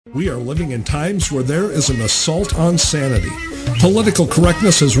We are living in times where there is an assault on sanity. Political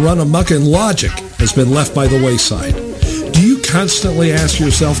correctness has run amok and logic has been left by the wayside. Do you constantly ask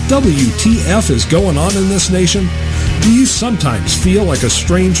yourself, WTF is going on in this nation? Do you sometimes feel like a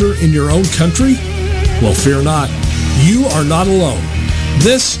stranger in your own country? Well, fear not. You are not alone.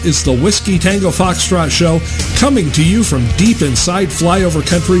 This is the Whiskey Tango Foxtrot Show, coming to you from deep inside flyover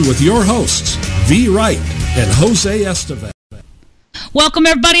country with your hosts, V. Wright and Jose Estevez. Welcome,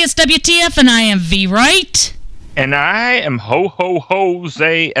 everybody. It's WTF, and I am V. Wright. And I am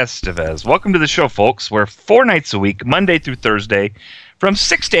Jose Estevez. Welcome to the show, folks, where 4 nights a week, Monday through Thursday, from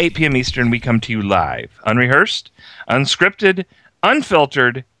 6 to 8 p.m. Eastern, we come to you live, unrehearsed, unscripted,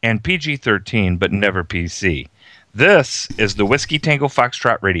 unfiltered, and PG-13, but never PC. This is the Whiskey Tango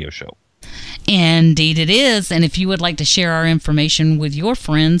Foxtrot radio show. Indeed it is, and if you would like to share our information with your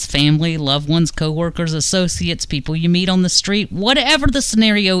friends, family, loved ones, co-workers, associates, people you meet on the street, whatever the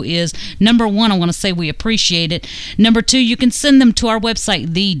scenario is, number one, I want to say we appreciate it. Number two, you can send them to our website,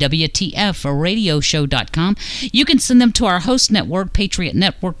 thewtfradioshow.com. You can send them to our host network, Patriot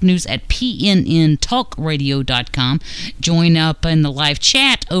Network News at pnntalkradio.com. Join up in the live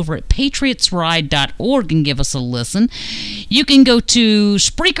chat over at patriotsride.org and give us a listen. You can go to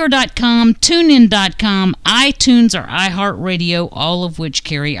Spreaker.com, TuneIn.com, iTunes, or iHeartRadio, all of which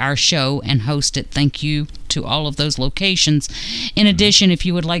carry our show and host it. Thank you to all of those locations. In addition, if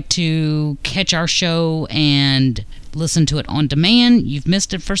you would like to catch our show and listen to it on demand, you've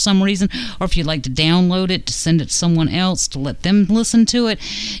missed it for some reason, or if you'd like to download it to send it to someone else to let them listen to it,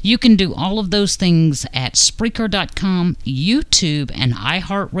 you can do all of those things at Spreaker.com, YouTube, and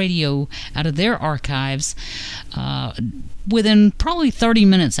iHeartRadio out of their archives. Within probably 30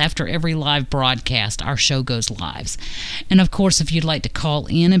 minutes after every live broadcast, our show goes live. And of course, if you'd like to call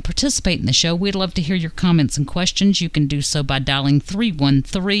in and participate in the show, we'd love to hear your comments and questions. You can do so by dialing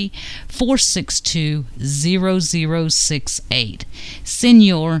 313-462-0068.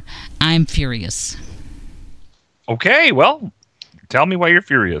 Senor, I'm furious. Okay, well, tell me why you're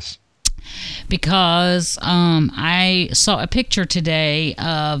furious. Because I saw a picture today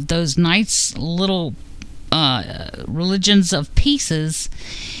of those nice little religions of pieces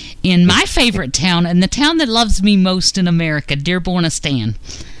in my favorite town, and the town that loves me most in America, Dearbornistan.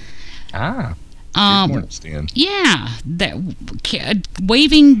 Dearbornistan. Yeah,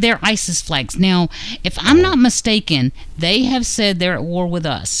 waving their ISIS flags. Now, if I'm not mistaken, they have said they're at war with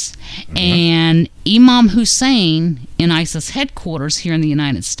us. Mm-hmm. And Imam Hussein in ISIS headquarters here in the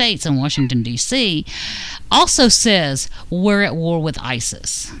United States in Washington, D.C., also says we're at war with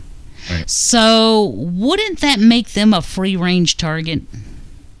ISIS. Right. So, wouldn't that make them a free-range target?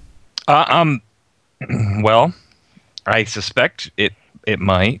 Well, I suspect it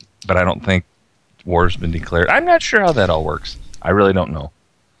might, but I don't think war's been declared. I'm not sure how that all works. I really don't know.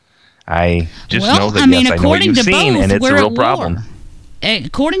 I just know that, yes, I know what you've seen, and it's a real problem.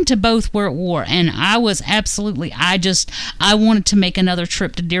 According to both, we're at war, and I was absolutely, I wanted to make another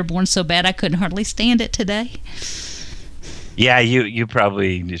trip to Dearborn so bad I couldn't hardly stand it today. Yeah, you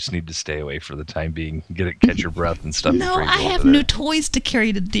probably just need to stay away for the time being. Catch your breath and stuff. No, I have new toys to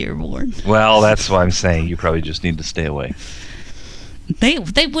carry to Dearborn. Well, that's what I'm saying. You probably just need to stay away.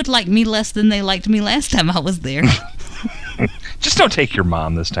 They would like me less than they liked me last time I was there. Just don't take your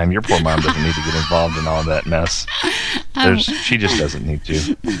mom this time. Your poor mom doesn't need to get involved in all that mess. She just doesn't need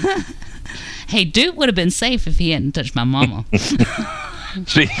to. Hey, Duke would have been safe if he hadn't touched my mama.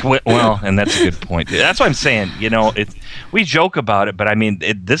 Well, and that's a good point. That's what I'm saying. We joke about it, but I mean,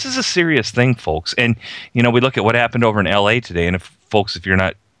 this is a serious thing, folks. And, we look at what happened over in L.A. today. And if you're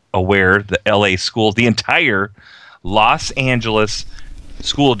not aware, the L.A. schools, the entire Los Angeles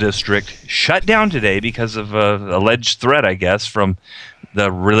school district shut down today because of an alleged threat, I guess, from the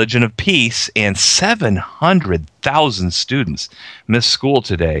Religion of Peace, and 700,000 students missed school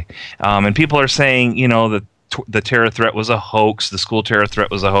today. And people are saying, that the terror threat was a hoax, the school terror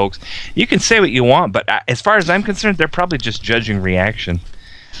threat was a hoax. You can say what you want, but as far as I'm concerned, they're probably just judging reaction.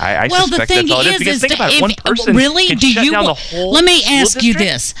 I suspect that's all it is. Because think about it, one person can shut down the whole. Let me ask you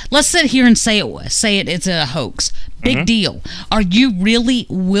this. Let's sit here and say it's a hoax. Big deal. Are you really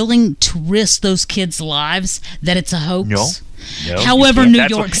willing to risk those kids' lives that it's a hoax? No. However, New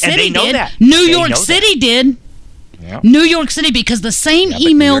York City did. New York City did. Yep. New York City, because the same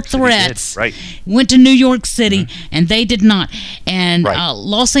email threats went to New York City, and they did not. And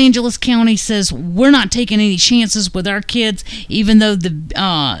Los Angeles County says, we're not taking any chances with our kids, even though the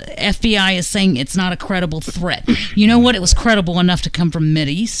FBI is saying it's not a credible threat. You know what? It was credible enough to come from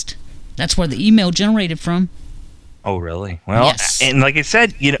Mideast. That's where the email generated from. Oh, really? Well, Yes. and like I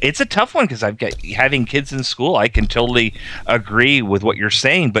said, it's a tough one because I've got having kids in school. I can totally agree with what you're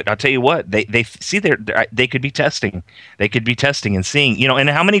saying, but I'll tell you what, they see they could be testing. They could be testing and seeing, and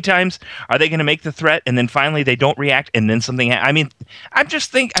how many times are they going to make the threat and then finally they don't react and then something I mean, I'm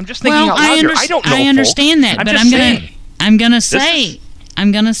just thinking Well, out loud here. I don't know. I understand that, but I'm going to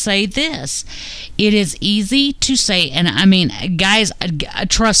say this. It is easy to say, and I mean, guys,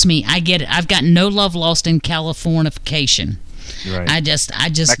 trust me, I get it. I've got no love lost in Californication. Right. I just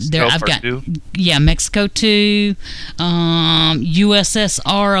Mexico I've got too? Mexico too,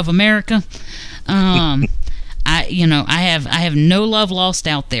 USSR of America. I have no love lost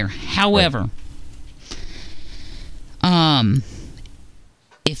out there. However,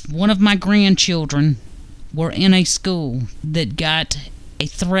 if one of my grandchildren were in a school that got a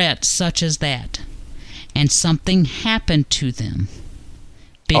threat such as that, and something happened to them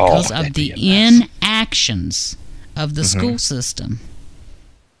because of the inactions of the school system,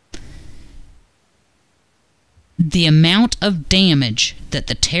 the amount of damage that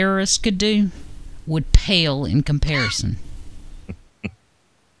the terrorists could do would pale in comparison.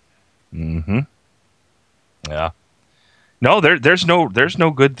 Yeah. No, there's no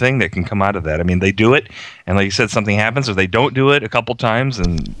good thing that can come out of that. I mean, they do it, and like you said, something happens, or they don't do it a couple times,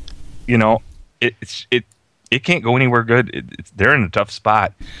 and it can't go anywhere good. They're in a tough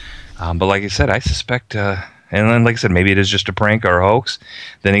spot. But like I said, I suspect, and then like I said, maybe it is just a prank or a hoax.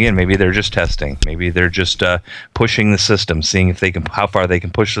 Then again, maybe they're just testing. Maybe they're just pushing the system, seeing if how far they can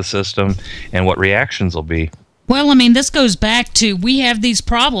push the system, and what reactions will be. Well, I mean, this goes back to we have these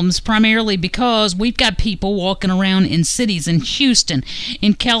problems primarily because we've got people walking around in cities in Houston,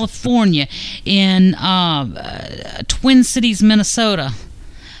 in California, in Twin Cities, Minnesota,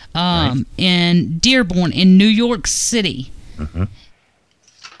 in Dearborn, in New York City,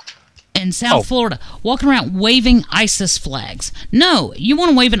 in South Florida, walking around waving ISIS flags. No, you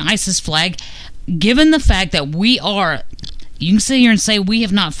want to wave an ISIS flag, given the fact that we are... You can sit here and say we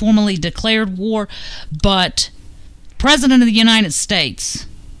have not formally declared war, but President of the United States,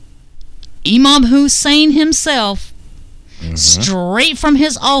 Imam Hussein himself, straight from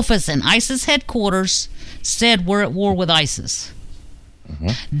his office in ISIS headquarters, said we're at war with ISIS.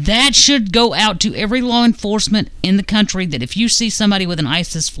 That should go out to every law enforcement in the country, that if you see somebody with an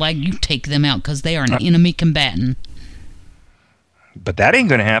ISIS flag, you take them out because they are an enemy combatant. But that ain't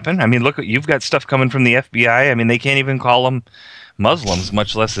going to happen. I mean, look, you've got stuff coming from the FBI. I mean, they can't even call them Muslims,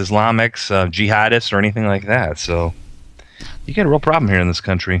 much less Islamics, jihadists, or anything like that. So you got a real problem here in this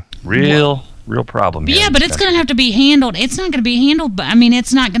country. Real problem here. Yeah, but it's going to have to be handled. It's not going to be handled.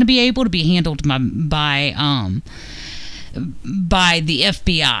 It's not going to be able to be handled by the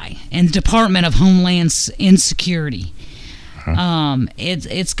FBI and the Department of Homeland Insecurity.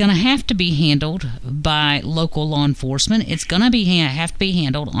 It's going to have to be handled by local law enforcement. It's going to have to be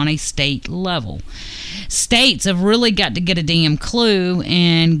handled on a state level. States have really got to get a damn clue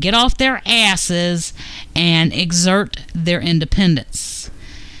and get off their asses and exert their independence.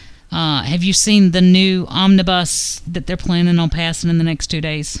 Have you seen the new omnibus that they're planning on passing in the next 2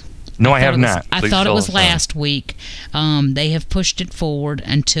 days? No, I have not. I thought it was last week. They have pushed it forward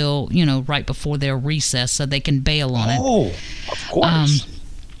until, right before their recess so they can bail on it. Oh, of course.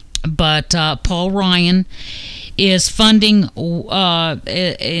 But Paul Ryan is funding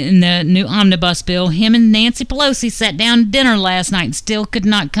in the new omnibus bill. Him and Nancy Pelosi sat down to dinner last night and still could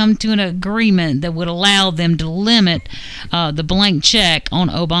not come to an agreement that would allow them to limit the blank check on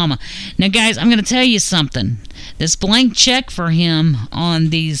Obama. Now, guys, I'm going to tell you something. This blank check for him on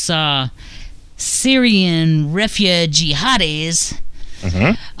these Syrian refugee jihadis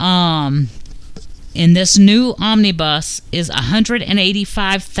in this new omnibus is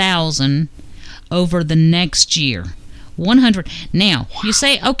 $185,000 over the next year. 100. Now, you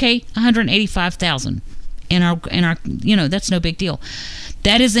say, okay, $185,000. In our that's no big deal.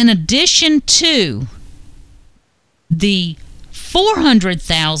 That is in addition to the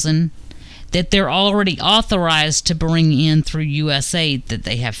 $400,000 that they're already authorized to bring in through USAID that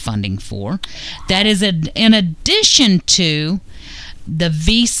they have funding for. That is in addition to the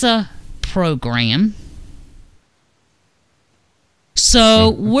visa program. So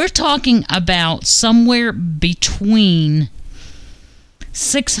we're talking about somewhere between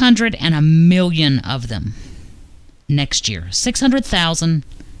 600 and 1 million of them next year. 600,000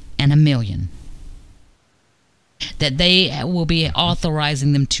 and 1 million. That they will be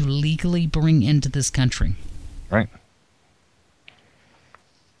authorizing them to legally bring into this country. Right.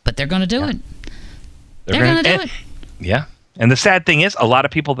 But they're going to do it. They're going to do it. Yeah. And the sad thing is, a lot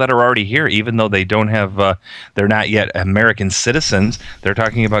of people that are already here, even though they don't have, they're not yet American citizens, they're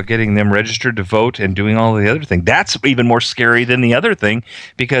talking about getting them registered to vote and doing all the other thing. That's even more scary than the other thing,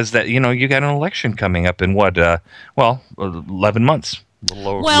 because that, you know, you got an election coming up in 11 months. A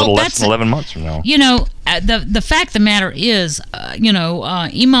little less than 11 months from now. You know, the fact of the matter is,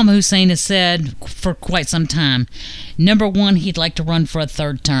 Imam Hussein has said for quite some time, number one, he'd like to run for a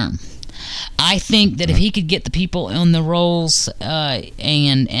third term. I think that if he could get the people on the rolls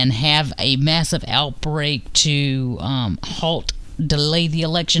and have a massive outbreak to delay the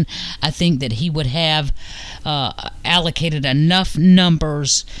election, I think that he would have allocated enough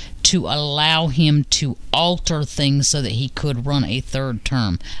numbers to allow him to alter things so that he could run a third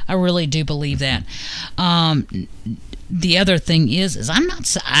term. I really do believe that. The other thing is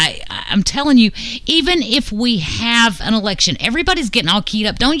I'm telling you, even if we have an election, everybody's getting all keyed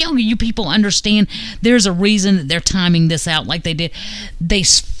up. Don't you people understand there's a reason that they're timing this out like they did? They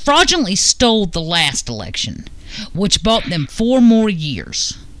fraudulently stole the last election, which bought them 4 more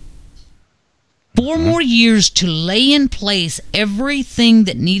years. 4 more years to lay in place everything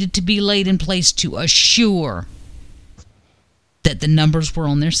that needed to be laid in place to assure that the numbers were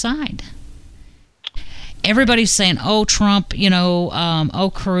on their side. Everybody's saying, oh, Trump,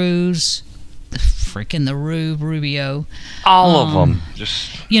 oh, Cruz, freaking Rubio. All of them.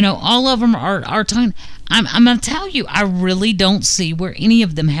 All of them are talking. I'm going to tell you, I really don't see where any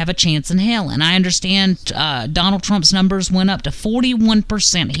of them have a chance in hell. And I understand Donald Trump's numbers went up to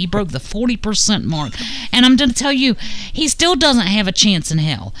 41%. He broke the 40% mark. And I'm going to tell you, he still doesn't have a chance in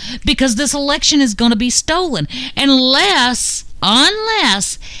hell, because this election is going to be stolen unless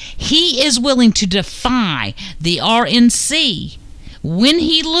he is willing to defy the RNC when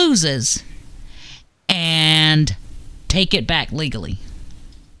he loses and take it back legally.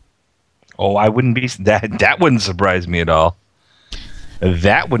 Oh, I wouldn't be that wouldn't surprise me at all.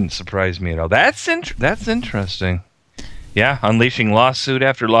 That wouldn't surprise me at all. That's interesting. Yeah, unleashing lawsuit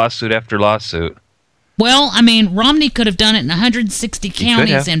after lawsuit after lawsuit. Well, I mean, Romney could have done it in 160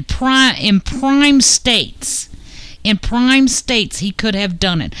 counties in prime states. In prime states, he could have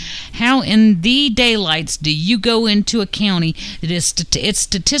done it. How in the daylights do you go into a county that is it's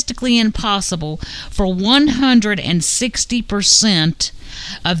statistically impossible for 160%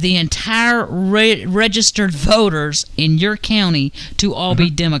 of the entire registered voters in your county to all be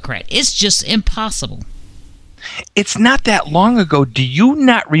Democrat? It's just impossible. It's not that long ago. Do you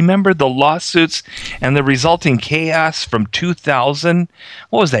not remember the lawsuits and the resulting chaos from 2000?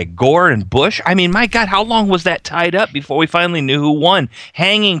 What was that, Gore and Bush? I mean, my God, how long was that tied up before we finally knew who won?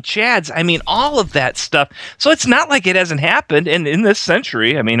 Hanging Chads. I mean, all of that stuff. So it's not like it hasn't happened in this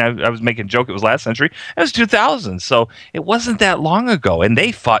century. I mean, I was making a joke it was last century. It was 2000. So it wasn't that long ago. And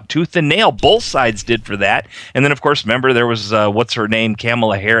they fought tooth and nail. Both sides did for that. And then, of course, remember there was, what's her name?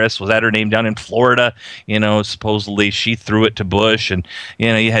 Kamala Harris. Was that her name down in Florida? Supposedly she threw it to Bush, and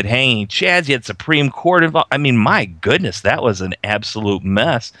you had hanging chads, you had Supreme Court involved. I mean, my goodness, that was an absolute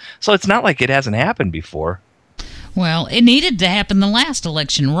mess. So it's not like it hasn't happened before. Well, it needed to happen the last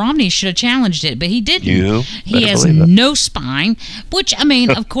election. Romney should have challenged it, but he didn't. He has no spine, which, I mean,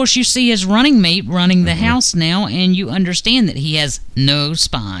 of course, you see his running mate running the House now, and you understand that he has no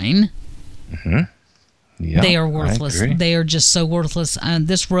spine. Yeah, they are worthless. They are just so worthless.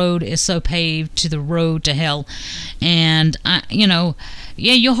 This road is so paved to the road to hell. And,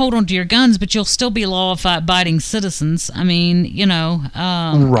 you'll hold on to your guns, but you'll still be law-abiding citizens. I mean,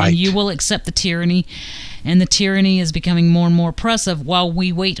 right. And you will accept the tyranny. And the tyranny is becoming more and more oppressive while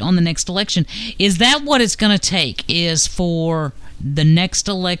we wait on the next election. Is that what it's going to take, is for the next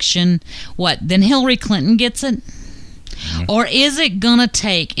election? What, then Hillary Clinton gets it? Or is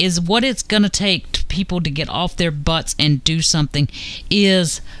what it's going to take to people to get off their butts and do something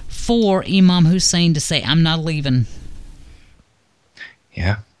is for Imam Hussein to say, I'm not leaving?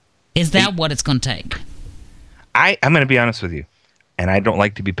 Yeah. Is that what it's going to take? I'm going to be honest with you, and I don't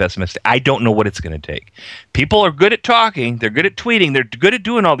like to be pessimistic. I don't know what it's going to take. People are good at talking. They're good at tweeting. They're good at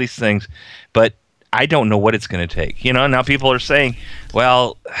doing all these things, but I don't know what it's going to take. Now people are saying,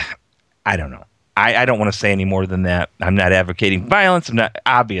 well, I don't know. I don't want to say any more than that. I'm not advocating violence.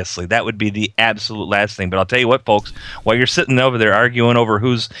 Obviously, that would be the absolute last thing. But I'll tell you what, folks, while you're sitting over there arguing over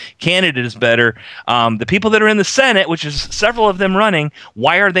whose candidate is better, the people that are in the Senate, which is several of them running,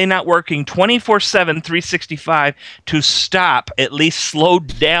 why are they not working 24/7, 365 to stop, at least slow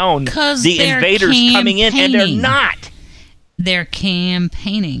down the invaders coming in? And they're not. They're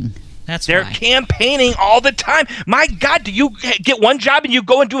campaigning. They're campaigning all the time. My God, do you get one job and you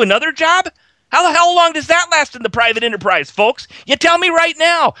go and do another job? How long does that last in the private enterprise, folks? You tell me right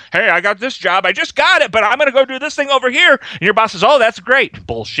now. Hey, I got this job. I just got it, but I'm going to go do this thing over here. And your boss says, oh, that's great.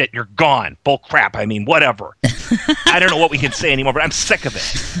 Bullshit. You're gone. Bull crap. I mean, whatever. I don't know what we can say anymore, but I'm sick of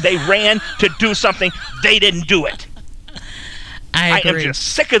it. They ran to do something. They didn't do it. I am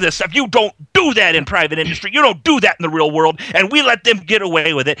just sick of this stuff. You don't do that in private industry. You don't do that in the real world, and we let them get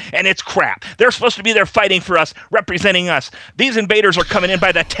away with it, and it's crap. They're supposed to be there fighting for us, representing us. These invaders are coming in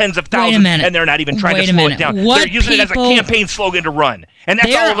by the tens of thousands, and they're not even trying to slow it down. They're using it as a campaign slogan to run, and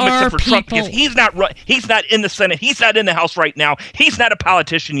that's all of them except for Trump, because he's not in the Senate. He's not in the House right now. He's not a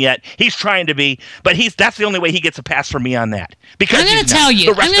politician yet. He's trying to be, but that's the only way he gets a pass from me on that. Because I'm going to tell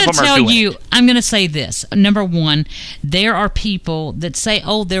you. I'm going to say this. Number one, there are people that say,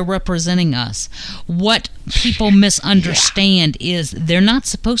 oh, they're representing us. What people misunderstand is they're not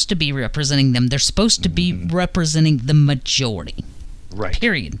supposed to be representing them. They're supposed to be representing the majority. Right.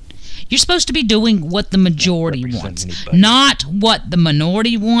 Period. You're supposed to be doing what the majority wants, not what the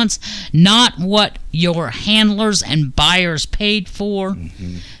minority wants, not what your handlers and buyers paid for,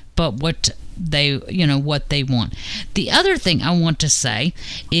 but what they want. The other thing I want to say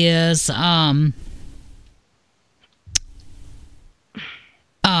is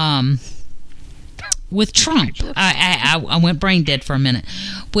with Trump, I went brain dead for a minute.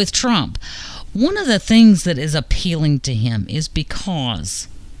 With Trump, one of the things that is appealing to him is because,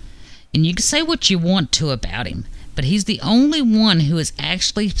 and you can say what you want to about him, but he's the only one who has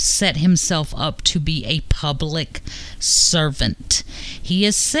actually set himself up to be a public servant. He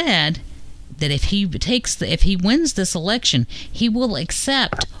has said that if he wins this election, he will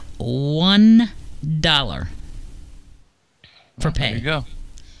accept $1 for pay. There you go.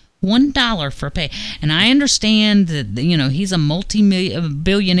 $1 for pay. And I understand that, he's a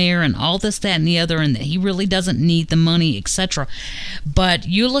multi-billionaire and all this, that, and the other, and that he really doesn't need the money, etc. But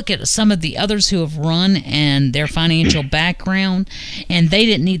you look at some of the others who have run and their financial background, and they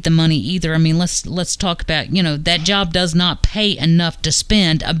didn't need the money either. I mean, let's talk about, that job does not pay enough to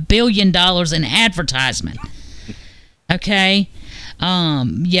spend $1 billion in advertisement. Okay?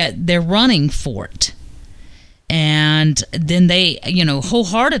 Yet they're running for it. And then they,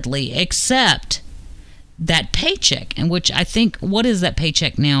 wholeheartedly accept that paycheck, in which I think, what is that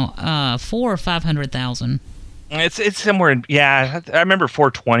paycheck now? $400,000 or $500,000. It's somewhere in, I remember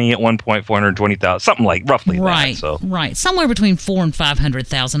 420 at one point, 420,000, something like roughly right, that. So. Right, somewhere between 400,000 and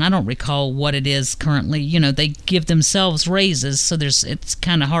 500,000. I don't recall what it is currently. They give themselves raises, so it's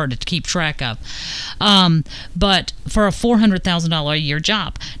kind of hard to keep track of. But for a $400,000 a year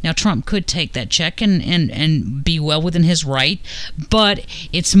job, now Trump could take that check and be well within his right, but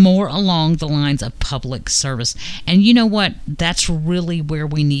it's more along the lines of public service. And you know what? That's really where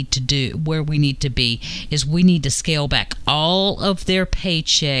we need to be. Is we need to scale back all of their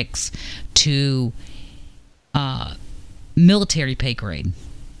paychecks to military pay grade.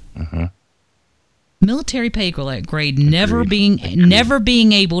 Military pay grade, never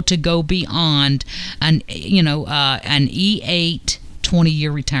being able to go beyond an E8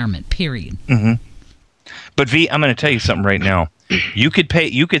 20-year retirement period. But V, I'm going to tell you something right now. You could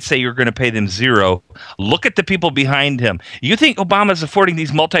say you're going to pay them $0. Look at the people behind him. You think Obama's affording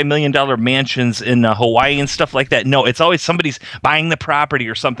these multi-million-dollar mansions in Hawaii and stuff like that? No, it's always somebody's buying the property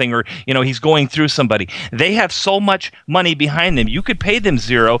or something, or he's going through somebody. They have so much money behind them. You could pay them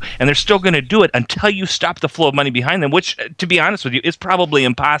 $0, and they're still going to do it until you stop the flow of money behind them, which, to be honest with you, is probably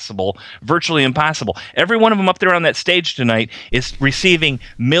impossible, virtually impossible. Every one of them up there on that stage tonight is receiving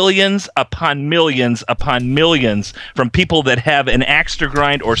millions upon millions upon millions from people that have an axe to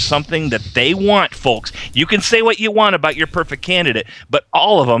grind or something that they want, folks. You can say what you want about your perfect candidate, but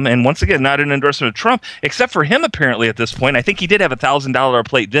all of them, and once again, not an endorsement of Trump, except for him apparently at this point. I think he did have a $1,000 a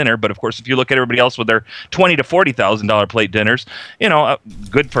plate dinner, but of course, if you look at everybody else with their $20,000 to $40,000 plate dinners,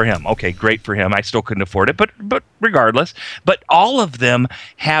 good for him. Okay, great for him. I still couldn't afford it, but regardless. But all of them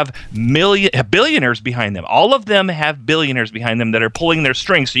have billionaires behind them. All of them have billionaires behind them that are pulling their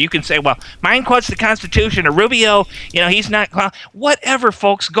strings. So you can say, well, mine quotes the Constitution, or Rubio, he's not. Whatever,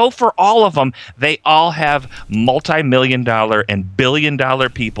 folks, go for all of them. They all have multi-million-dollar and billion-dollar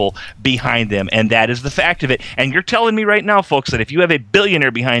people behind them, and that is the fact of it. And you're telling me right now, folks, that if you have a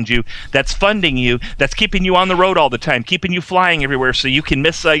billionaire behind you that's funding you, that's keeping you on the road all the time, keeping you flying everywhere so you can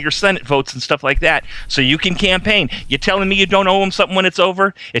miss your Senate votes and stuff like that, so you can campaign, you're telling me you don't owe them something when it's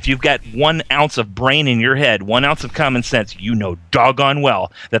over? If you've got 1 ounce of brain in your head, 1 ounce of common sense, you know doggone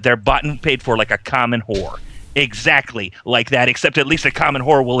well that they're bought and paid for like a common whore. Exactly like that, except at least a common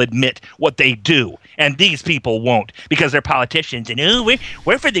whore will admit what they do, and these people won't, because they're politicians, and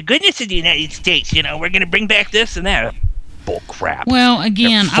we're for the goodness of the United States, we're going to bring back this and that. bull crap. Well,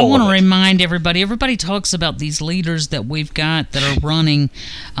 again, I want to remind everybody talks about these leaders that we've got that are running.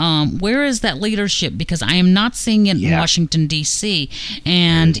 Where is that leadership? Because I am not seeing it in Washington, D.C.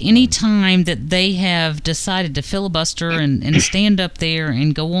 And any time that they have decided to filibuster and stand up there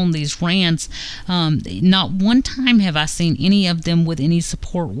and go on these rants, not one time have I seen any of them with any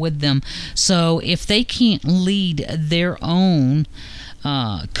support with them. So if they can't lead their own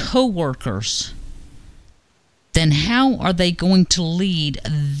co-workers, then how are they going to lead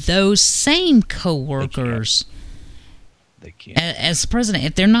those same co-workers they can't. As president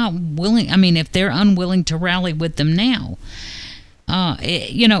if they're not willing? I mean, if they're unwilling to rally with them now,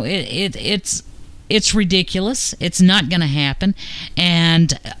 it's ridiculous. It's not going to happen.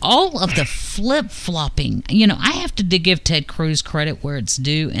 And all of the flip-flopping, I have to give Ted Cruz credit where it's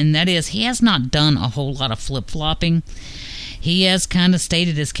due, and that is he has not done a whole lot of flip-flopping. He has kind of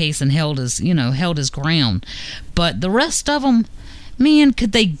stated his case and held his ground. But the rest of them, man,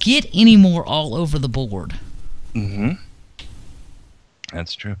 could they get any more all over the board? Mm-hmm.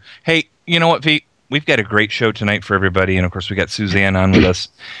 That's true. Hey, you know what, Pete? We've got a great show tonight for everybody, and of course we got Suzanne on with us,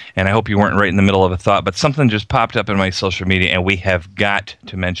 and I hope you weren't right in the middle of a thought, but something just popped up in my social media, and we have got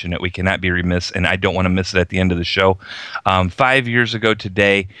to mention it. We cannot be remiss, and I don't want to miss it at the end of the show. 5 years ago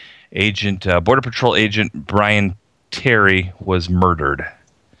today, Border Patrol agent Brian Terry was murdered.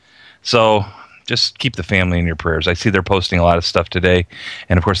 So just keep the family in your prayers. I see they're posting a lot of stuff today.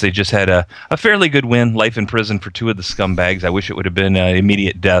 And, of course, they just had a fairly good win, life in prison for two of the scumbags. I wish it would have been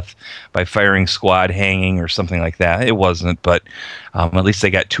immediate death by firing squad, hanging, or something like that. It wasn't, but at least they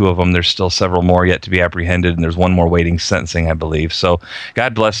got two of them. There's still several more yet to be apprehended, and there's one more waiting sentencing, I believe. So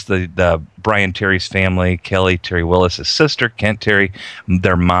God bless the Brian Terry's family, Kelly Terry Willis, his sister, Kent Terry,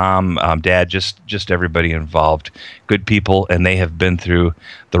 their mom, dad, just everybody involved. Good people, and they have been through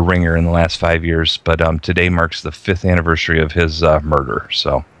the ringer in the last 5 years. But today marks the 5th anniversary of his murder.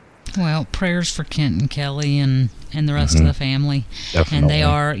 So, well, prayers for Kent and Kelly and the rest of the family. Definitely. And they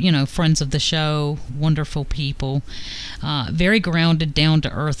are, friends of the show, wonderful people, very grounded,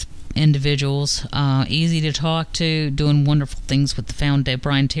 down-to-earth individuals, easy to talk to, doing wonderful things with the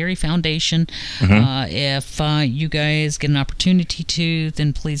Brian Terry Foundation. If you guys get an opportunity to,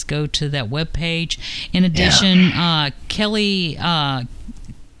 then please go to that webpage. In addition,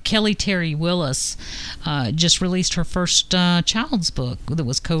 Kelly Terry Willis just released her first child's book that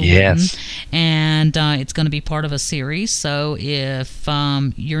was co-written, and it's going to be part of a series. So if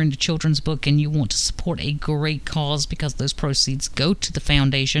you're into children's book and you want to support a great cause because those proceeds go to the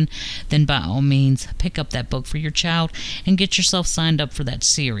foundation, then by all means pick up that book for your child and get yourself signed up for that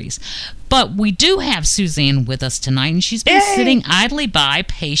series. But we do have Suzanne with us tonight, and she's been sitting idly by,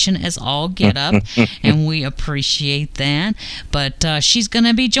 patient as all get up, and we appreciate that. But she's going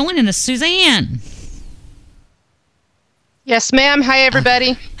to be joining us. Suzanne. Yes, ma'am. Hi,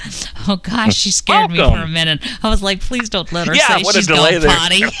 everybody. Oh, gosh, she scared me for a minute. I was like, please don't let her say she's gone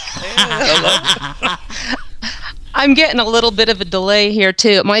potty. I'm getting a little bit of a delay here, too.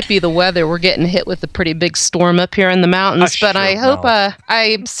 It might be the weather. We're getting hit with a pretty big storm up here in the mountains. But I hope,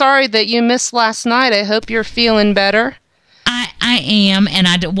 I'm sorry that you missed last night. I hope you're feeling better. I am, and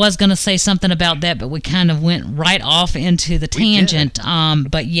I was going to say something about that, but we kind of went right off into the tangent.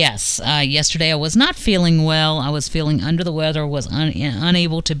 But yes, yesterday I was not feeling well. I was feeling under the weather, was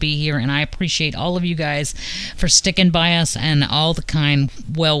unable to be here, and I appreciate all of you guys for sticking by us and all the kind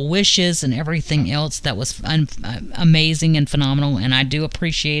well wishes and everything else. That was amazing and phenomenal, and I do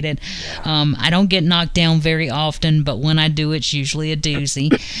appreciate it. I don't get knocked down very often, but when I do, it's usually a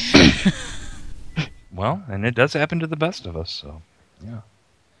doozy. Well, and it does happen to the best of us, so, yeah.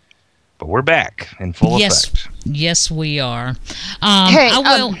 But we're back in full effect. Yes, we are.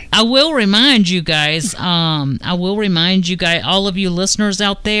 I will remind you guys, all of you listeners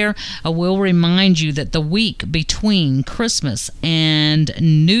out there, I will remind you that the week between Christmas and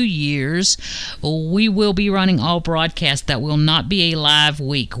New Year's, we will be running all broadcasts. That will not be a live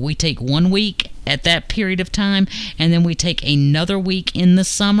week. We take 1 week at that period of time, and then we take another week in the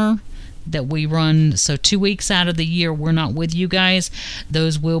summer that we run. So 2 weeks out of the year we're not with you guys.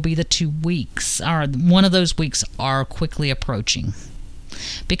 Those will be the 2 weeks, or one of those weeks are quickly approaching,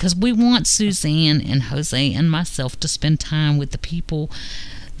 because we want Suzanne and Jose and myself to spend time with the people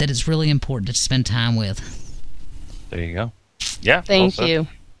that is really important to spend time with. There you go. Yeah, thank you.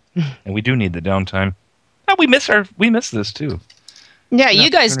 And we do need the downtime. Oh, we miss this too. Yeah, you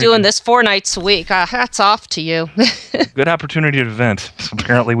guys doing this 4 nights a week. Hats off to you. Good opportunity to vent.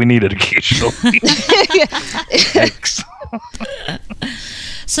 Apparently we need it occasionally. Thanks.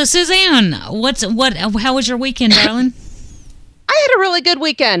 So, Suzanne, how was your weekend, darling? I had a really good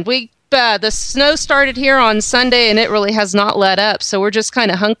weekend. We the snow started here on Sunday, and it really has not let up. So we're just kind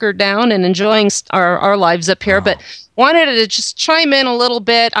of hunkered down and enjoying our lives up here. But wanted to just chime in a little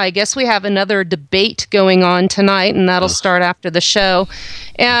bit. I guess we have another debate going on tonight, and that'll start after the show.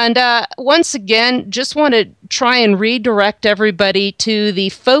 And once again, just want to try and redirect everybody to the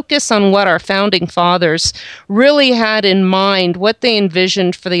focus on what our founding fathers really had in mind, what they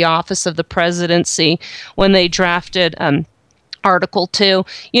envisioned for the office of the presidency when they drafted Article 2.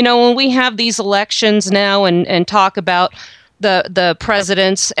 You know, when we have these elections now and talk about the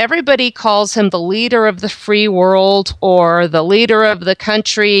presidents, everybody calls him the leader of the free world or the leader of the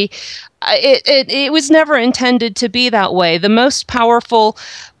country. It was never intended to be that way. The most powerful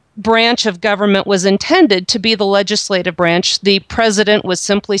branch of government was intended to be the legislative branch. The president was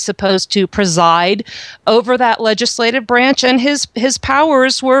simply supposed to preside over that legislative branch, and his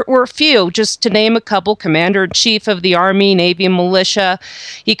powers were few. Just to name a couple: commander-in-chief of the Army, Navy, and militia.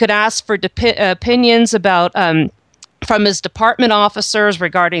 He could ask for opinions about from his department officers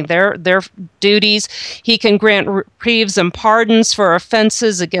regarding their duties. He can grant reprieves and pardons for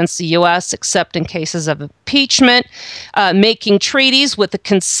offenses against the U.S., except in cases of impeachment, making treaties with the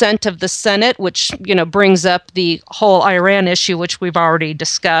consent of the Senate, which, you know, brings up the whole Iran issue, which we've already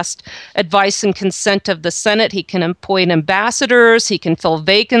discussed. Advice and consent of the Senate. He can appoint ambassadors. He can fill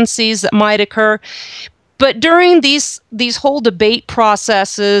vacancies that might occur. But during these whole debate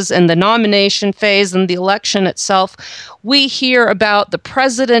processes and the nomination phase and the election itself, we hear about the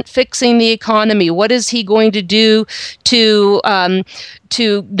president fixing the economy. What is he going to do to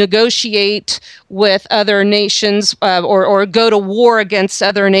negotiate with other nations or go to war against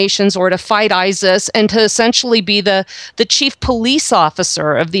other nations or to fight ISIS and to essentially be the chief police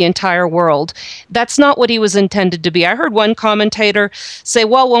officer of the entire world? That's not what he was intended to be. I heard one commentator say,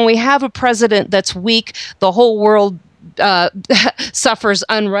 well, when we have a president that's weak, the whole world suffers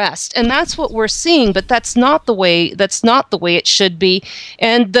unrest, and that's what we're seeing. But that's not the way it should be.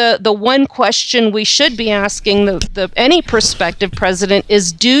 And the one question we should be asking any prospective president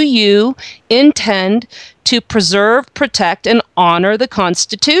is: do you intend to preserve, protect, and honor the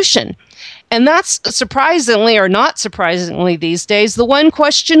Constitution? And that's, surprisingly or not surprisingly these days, the one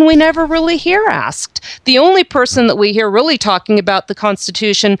question we never really hear asked. The only person that we hear really talking about the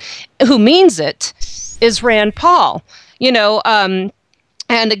Constitution who means it is Rand Paul. You know, and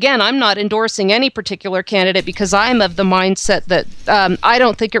again, I'm not endorsing any particular candidate because I'm of the mindset that I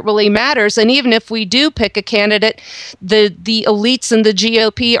don't think it really matters. And even if we do pick a candidate, the elites in the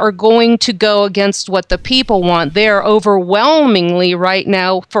GOP are going to go against what the people want. They're overwhelmingly right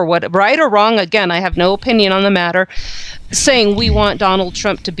now, for what, right or wrong, again, I have no opinion on the matter, saying we want Donald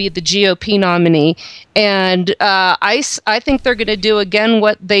Trump to be the GOP nominee. And I think they're going to do again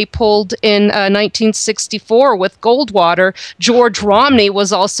what they pulled in 1964 with Goldwater. George Romney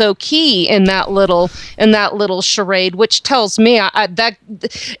was also key in that little charade, which tells me that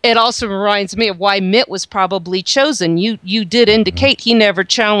it also reminds me of why Mitt was probably chosen. You did indicate he never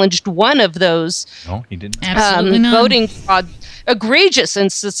challenged one of those. No, he didn't. Absolutely not. Voting fraud. Egregious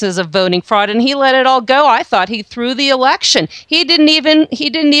instances of voting fraud, and he let it all go. I thought he threw the election. He didn't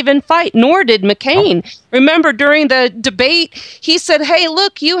even fight, nor did McCain. Remember, during the debate, he said, "Hey,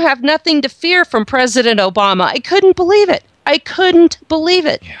 look, you have nothing to fear from President Obama." I couldn't believe it.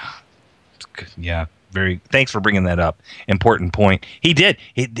 Yeah. Thanks for bringing that up. Important point. He did.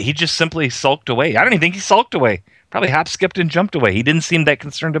 He just simply sulked away. I don't even think he sulked away. Probably hop, skipped, and jumped away. He didn't seem that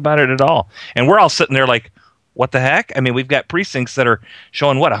concerned about it at all. And we're all sitting there like, what the heck? I mean, we've got precincts that are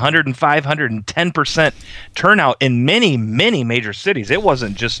showing, 105, 110% turnout in many, many major cities. It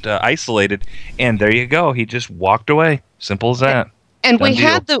wasn't just isolated. And there you go. He just walked away. Simple as that. And we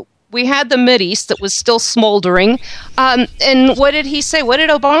had the Mideast that was still smoldering. And what did he say? What did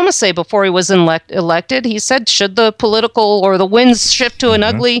Obama say before he was elected? He said, should the political or the winds shift to an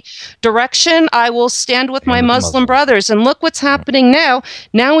ugly direction, I will stand with my Muslim brothers. And look what's happening now.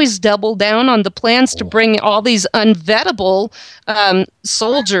 Now he's doubled down on the plans to bring all these unvettable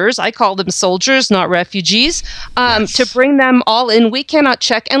soldiers, I call them soldiers, not refugees, to bring them all in. We cannot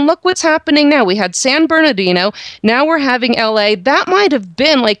check. And look what's happening now. We had San Bernardino. Now we're having LA. That might have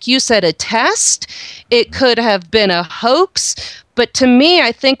been, like you said, a test. It could have been a hoax. But to me,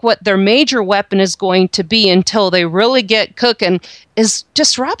 I think what their major weapon is going to be until they really get cooking is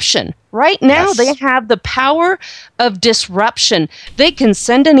disruption. Right now, they have the power of disruption. They can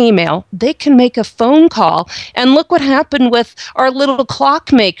send an email. They can make a phone call. And look what happened with our little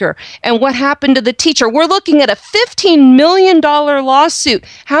clockmaker and what happened to the teacher. We're looking at a $15 million lawsuit.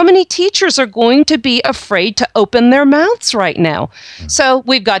 How many teachers are going to be afraid to open their mouths right now? So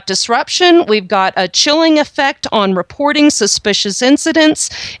we've got disruption. We've got a chilling effect on reporting suspicious incidents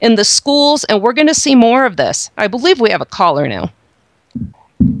in the schools. And we're going to see more of this. I believe we have a caller now.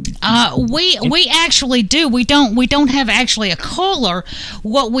 We actually do. We don't have actually a caller.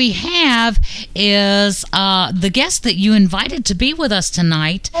 What we have is the guest that you invited to be with us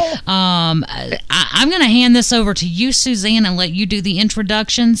tonight. I'm going to hand this over to you, Suzanne, and let you do the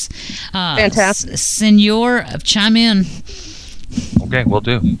introductions. Fantastic. Senor, chime in. Okay, will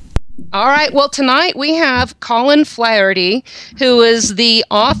do. All right. Well, tonight we have Colin Flaherty, who is the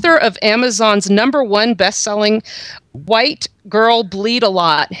author of Amazon's #1 best-selling White Girl Bleed a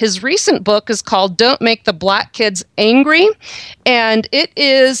Lot. His recent book is called Don't Make the Black Kids Angry, and it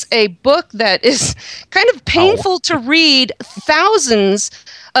is a book that is kind of painful to read. Thousands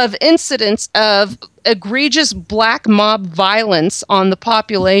of incidents of egregious black mob violence on the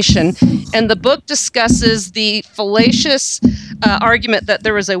population. And the book discusses the fallacious argument that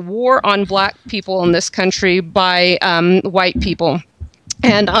there is a war on black people in this country by white people.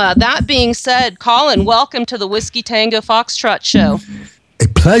 And that being said, Colin, welcome to the Whiskey Tango Foxtrot Show. A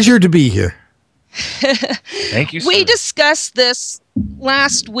pleasure to be here. Thank you, sir. We discussed this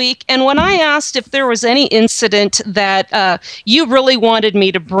last week, and when I asked if there was any incident that you really wanted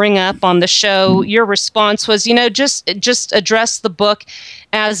me to bring up on the show, your response was, just address the book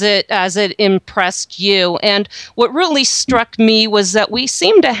as it impressed you. And what really struck me was that we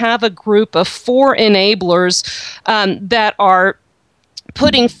seem to have a group of 4 enablers that are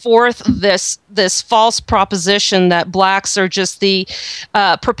putting forth this false proposition that blacks are just the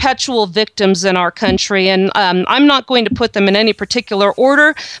perpetual victims in our country. And I'm not going to put them in any particular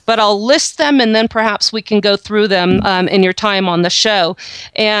order, but I'll list them and then perhaps we can go through them in your time on the show.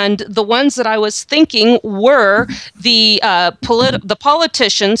 And the ones that I was thinking were the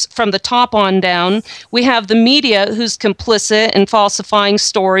politicians from the top on down. We have the media who's complicit in falsifying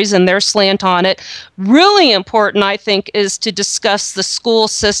stories and their slant on it. Really important, I think, is to discuss the school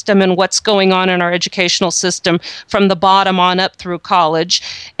system and what's going on in our educational system from the bottom on up through college.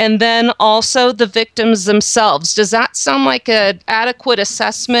 And then also the victims themselves. Does that sound like an adequate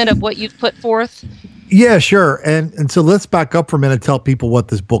assessment of what you've put forth? Yeah, sure. And so let's back up for a minute and tell people what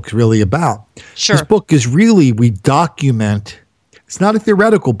this book's really about. Sure. This book is really, we document, it's not a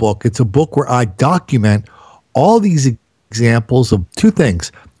theoretical book. It's a book where I document all these examples of 2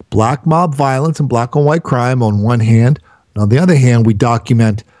 things: black mob violence and black on white crime on one hand. And on the other hand, we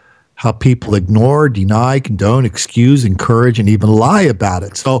document how people ignore, deny, condone, excuse, encourage, and even lie about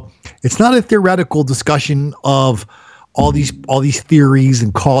it. So it's not a theoretical discussion of all these theories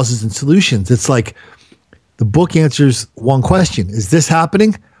and causes and solutions. It's like the book answers one question: is this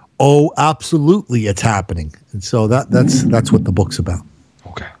happening? Oh, absolutely, it's happening. And so that's what the book's about.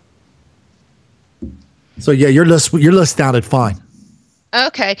 Okay. So yeah, your list sounded fine.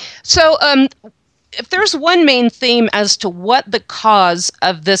 Okay. So if there's one main theme as to what the cause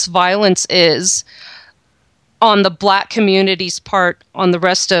of this violence is on the black community's part, on the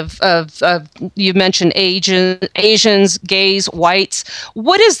rest of you mentioned Asians, gays, whites,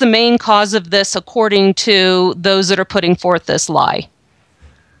 what is the main cause of this according to those that are putting forth this lie?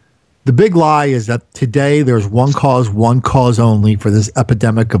 The big lie is that today there's one cause only for this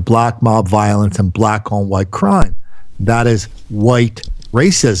epidemic of black mob violence and black on white crime. That is white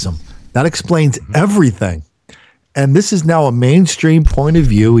racism. That explains everything. And this is now a mainstream point of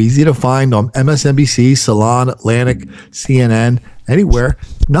view, easy to find on MSNBC, Salon, Atlantic, CNN, anywhere,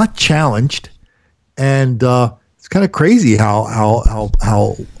 not challenged. And it's kind of crazy how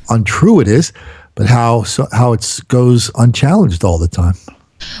untrue it is, but how it goes unchallenged all the time.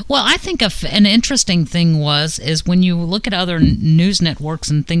 Well, I think an interesting thing is when you look at other news networks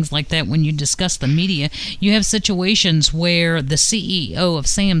and things like that, when you discuss the media, you have situations where the CEO of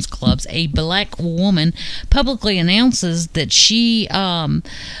Sam's Clubs, a black woman, publicly announces that she,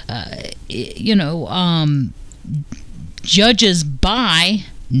 judges by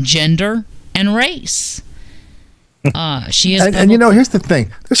gender and race. She is, and here's the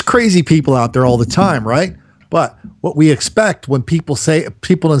thing: there's crazy people out there all the time, right? But what we expect when people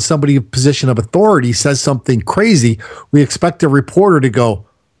in somebody's position of authority says something crazy, we expect a reporter to go,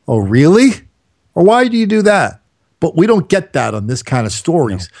 "Oh, really? Or why do you do that?" But we don't get that on this kind of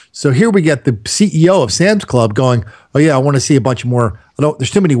stories. No. So here we get the CEO of Sam's Club going, "Oh yeah, I want to see a bunch more. There's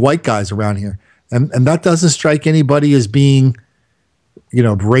too many white guys around here," and that doesn't strike anybody as being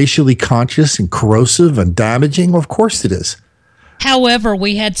racially conscious and corrosive and damaging? Of course it is. However,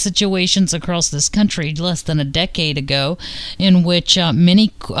 we had situations across this country less than a decade ago in which many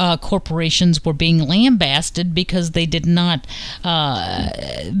corporations were being lambasted because they did not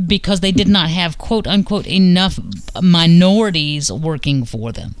have quote unquote enough minorities working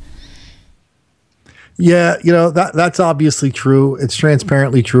for them. Yeah, that's obviously true. It's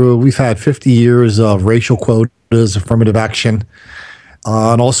transparently true. We've had 50 years of racial quotas, affirmative action,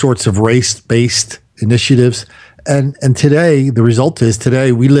 and all sorts of race-based initiatives. And today, the result is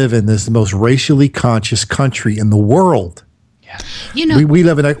we live in the most racially conscious country in the world. Yeah. We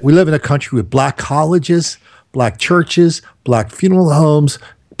live in a country with black colleges, black churches, black funeral homes,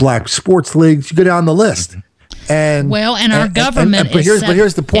 black sports leagues. You go down the list. And our government but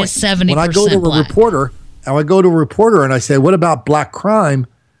here's the point. Is 70% when I go to black. a reporter and I say, "What about black crime?"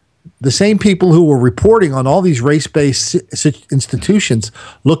 The same people who were reporting on all these race-based institutions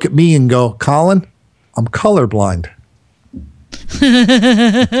look at me and go, "Colin, I'm colorblind."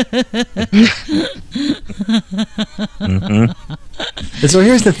 And so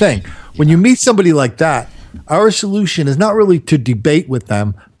here's the thing. When you meet somebody like that, our solution is not really to debate with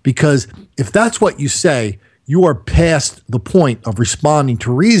them, because if that's what you say, you are past the point of responding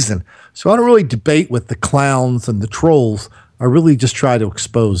to reason. So I don't really debate with the clowns and the trolls. I really just try to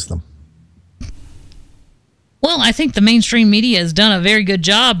expose them. Well, I think the mainstream media has done a very good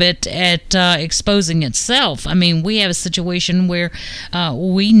job at exposing itself. I mean, we have a situation where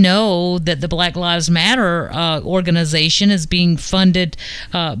we know that the Black Lives Matter organization is being funded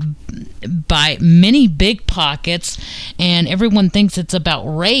by many big pockets, and everyone thinks it's about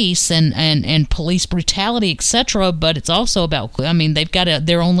race and police brutality, etc. But it's also about, they've got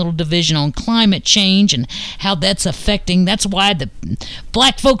their own little division on climate change and how that's affecting. That's why the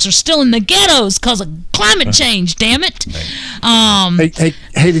black folks are still in the ghettos, because of climate change. Damn it!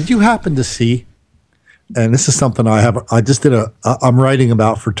 Hey, did you happen to see? And this is something I'm writing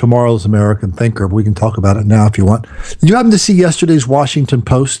about for tomorrow's American Thinker. We can talk about it now if you want. Did you happen to see yesterday's Washington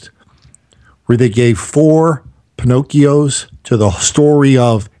Post, where they gave 4 Pinocchios to the story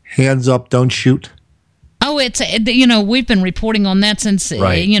of "Hands Up, Don't Shoot"? Oh, it's we've been reporting on that since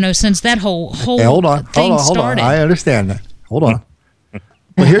since that whole hey, hold on, started. I understand that. Hold on.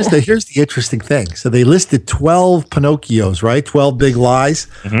 Well, here's the interesting thing. So they listed 12 Pinocchios, right? 12 big lies.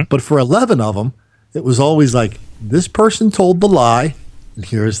 Mm-hmm. But for 11 of them, it was always like, this person told the lie, and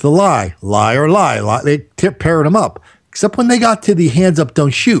here's the lie. Lie or lie. They paired them up. Except when they got to the "hands up,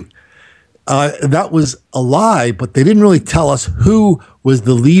 don't shoot." That was a lie, but they didn't really tell us who was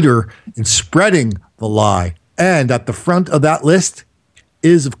the leader in spreading the lie. And at the front of that list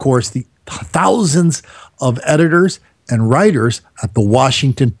is, of course, the thousands of editors and writers at the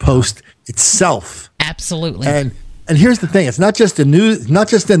Washington Post itself. Absolutely. And here's the thing: it's not just in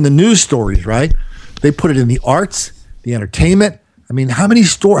the news stories, right? They put it in the arts, the entertainment. I mean, how many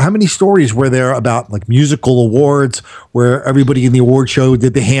stories were there about like musical awards where everybody in the award show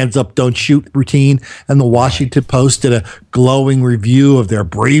did the "hands up, don't shoot" routine, and the Washington Post did a glowing review of their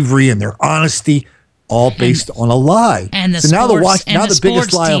bravery and their honesty, all based on a lie. And the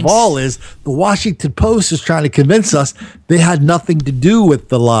biggest lie of all is the Washington Post is trying to convince us they had nothing to do with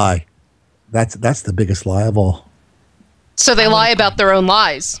the lie. That's the biggest lie of all. So they lie about their own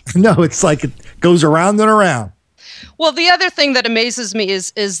lies. No, it's like it goes around and around. Well, the other thing that amazes me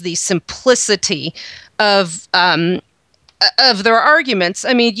is the simplicity of their arguments.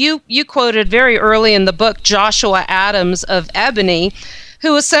 I mean, you quoted very early in the book Joshua Adams of Ebony,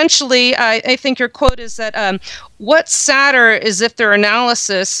 who essentially, I think your quote is that what's sadder is if their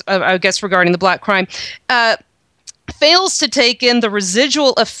analysis, I guess regarding the black crime, fails to take in the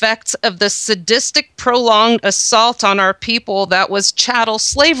residual effects of the sadistic, prolonged assault on our people that was chattel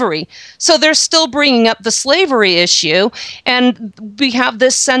slavery. So they're still bringing up the slavery issue, and we have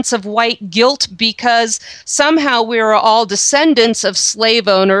this sense of white guilt because somehow we are all descendants of slave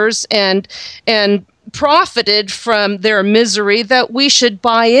owners and profited from their misery, that we should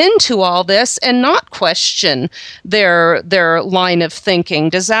buy into all this and not question their line of thinking.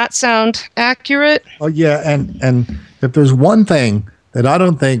 Does that sound accurate? Oh yeah, and if there's one thing that I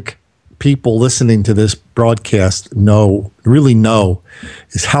don't think people listening to this broadcast really know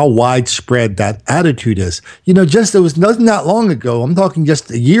is how widespread that attitude is. It wasn't that long ago, I'm talking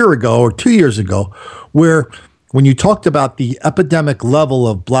just a year ago or 2 years ago, where when you talked about the epidemic level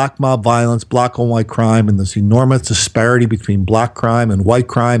of black mob violence, black on white crime, and this enormous disparity between black crime and white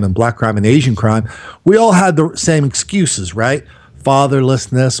crime and black crime and Asian crime, we all had the same excuses, right?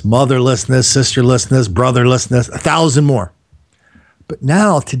 Fatherlessness, motherlessness, sisterlessness, brotherlessness, 1,000 more. But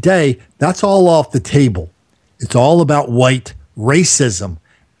now, today, that's all off the table. It's all about white racism.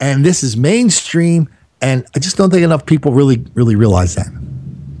 And this is mainstream, and I just don't think enough people really realize that.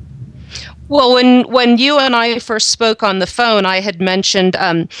 Well, when you and I first spoke on the phone, I had mentioned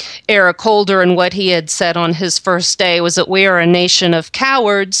Eric Holder, and what he had said on his first day was that we are a nation of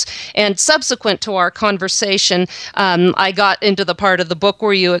cowards. And subsequent to our conversation, I got into the part of the book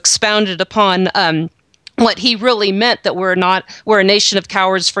where you expounded upon what he really meant, that we're a nation of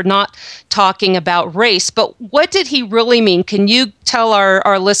cowards for not talking about race. But what did he really mean? Can you tell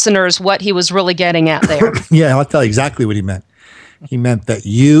our listeners what he was really getting at there? Yeah, I'll tell you exactly what he meant. He meant that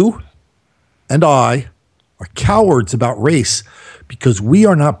you and I are cowards about race because we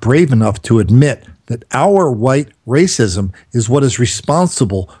are not brave enough to admit that our white racism is what is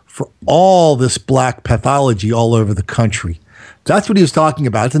responsible for all this black pathology all over the country. That's what he was talking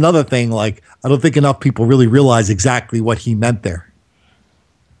about. It's another thing, like, I don't think enough people really realize exactly what he meant there.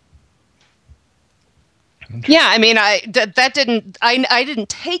 Yeah, I mean, I didn't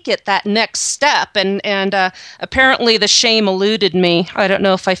take it that next step, and apparently the shame eluded me. I don't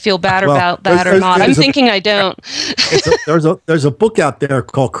know if I feel bad about that or not. I'm thinking I don't. There's a book out there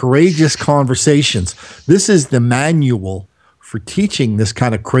called Courageous Conversations. This is the manual for teaching this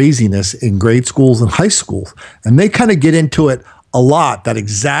kind of craziness in grade schools and high schools, and they kind of get into it a lot, that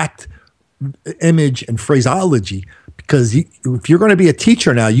exact image and phraseology. Because if you're going to be a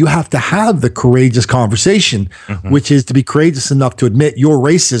teacher now, you have to have the courageous conversation, which is to be courageous enough to admit your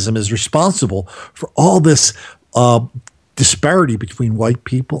racism is responsible for all this disparity between white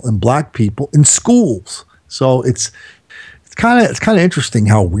people and black people in schools. So it's kind of interesting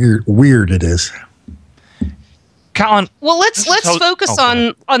how weird it is. Colin. Well, let's focus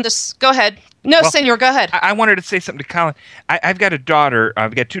on this. Go ahead. No, Senor, go ahead. I wanted to say something to Colin. I've got a daughter.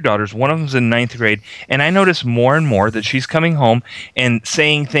 I've got two daughters. One of them's in 9th grade, and I notice more and more that she's coming home and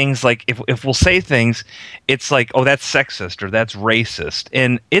saying things like, if we'll say things, it's like, oh, that's sexist or that's racist,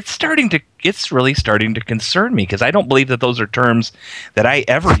 and it's really starting to concern me, because I don't believe that those are terms that I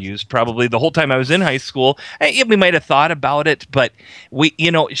ever used probably the whole time I was in high school. We might have thought about it, but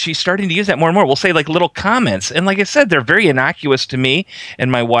she's starting to use that more and more. We'll say like little comments, and like I said, they're very innocuous to me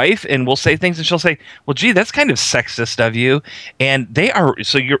and my wife, and we'll say things and she'll say, well, gee, that's kind of sexist of you. And they are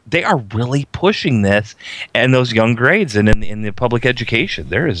really pushing this in those young grades and in the public education.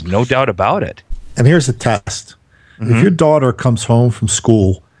 There is no doubt about it. And here's a test. If your daughter comes home from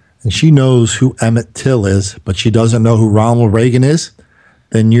school and she knows who Emmett Till is, but she doesn't know who Ronald Reagan is,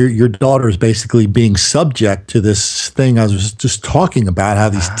 then your daughter is basically being subject to this thing I was just talking about, how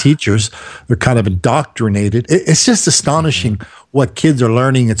these teachers, they're kind of indoctrinated. It's just astonishing what kids are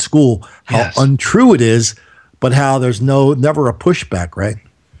learning at school, how untrue it is, but how there's never a pushback, right?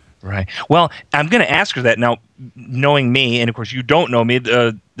 Right. Well, I'm going to ask her that now, knowing me, and of course you don't know me,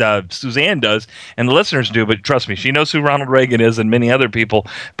 Suzanne does, and the listeners do, but trust me, she knows who Ronald Reagan is and many other people.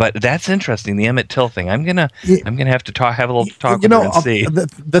 But that's interesting, the Emmett Till thing. I'm gonna have to have a little talk with her and see.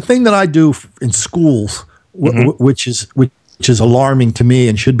 The thing that I do in schools, which is alarming to me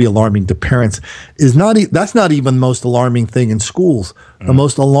and should be alarming to parents, is that's not even the most alarming thing in schools. The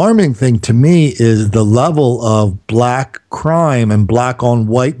most alarming thing to me is the level of black crime and black on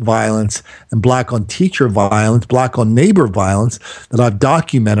white violence and black on teacher violence, black on neighbor violence that I've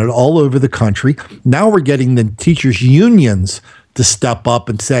documented all over the country. Now we're getting the teachers' unions to step up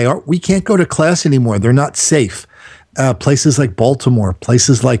and say, oh, we can't go to class anymore. They're not safe. Places like Baltimore,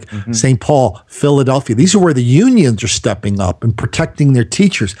 places like St. Paul, Philadelphia. These are where the unions are stepping up and protecting their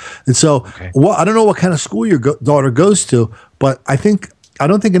teachers. And so I don't know what kind of school your daughter goes to, but I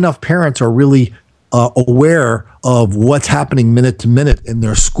don't think enough parents are really aware of what's happening minute to minute in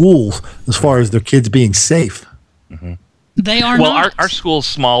their schools as far as their kids being safe. They are not. Well, our school's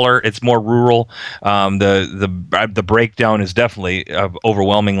smaller. It's more rural. The breakdown is definitely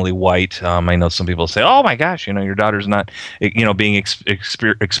overwhelmingly white. I know some people say, "Oh my gosh, your daughter's not, being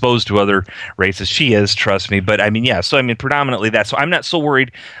exposed to other races." She is, trust me. But I mean, yeah. So I mean, predominantly that. So I'm not so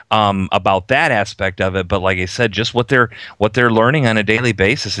worried about that aspect of it. But like I said, just what they're learning on a daily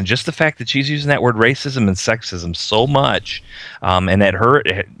basis, and just the fact that she's using that word racism and sexism so much, and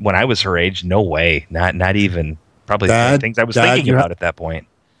that when I was her age, no way, not even. Probably the things I was thinking about at that point.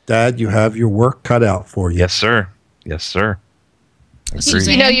 Dad, you have your work cut out for you. Yes, sir. Yes, sir.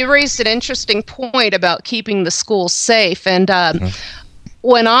 Suzanne? You raised an interesting point about keeping the schools safe. And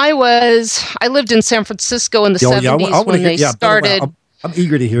when I lived in San Francisco in the 70s when they started. I'm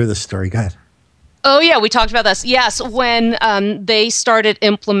eager to hear this story. Go ahead. Oh, yeah, we talked about this. Yes, when they started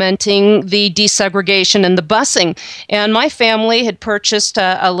implementing the desegregation and the busing. And my family had purchased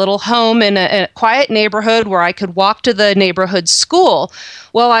a little home in a quiet neighborhood where I could walk to the neighborhood school.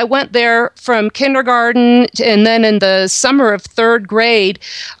 Well, I went there from kindergarten, and then in the summer of third grade,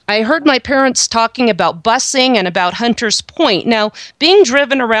 I heard my parents talking about busing and about Hunters Point. Now, being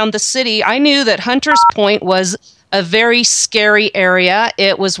driven around the city, I knew that Hunters Point was a very scary area.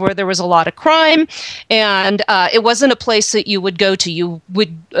 It was where there was a lot of crime, and it wasn't a place that you would go to. You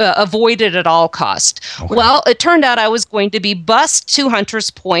would avoid it at all cost. Okay. Well, it turned out I was going to be bused to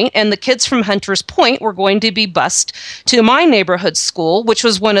Hunters Point, and the kids from Hunters Point were going to be bused to my neighborhood school, which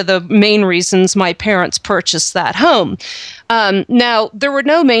was one of the main reasons my parents purchased that home. Now, there were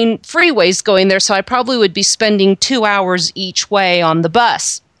no main freeways going there, so I probably would be spending 2 hours each way on the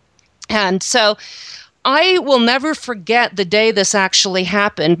bus. And so I will never forget the day this actually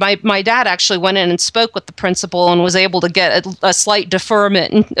happened. My dad actually went in and spoke with the principal and was able to get a slight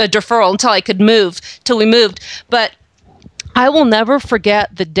deferral until I could move, till we moved. But I will never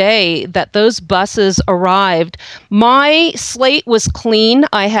forget the day that those buses arrived. My slate was clean.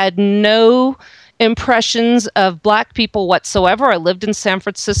 I had no impressions of Black people whatsoever. I lived in San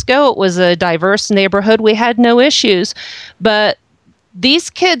Francisco. It was a diverse neighborhood. We had no issues. But these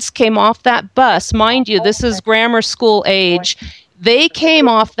kids came off that bus. Mind you, this is grammar school age. They came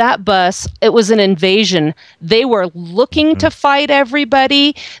off that bus. It was an invasion. They were looking to fight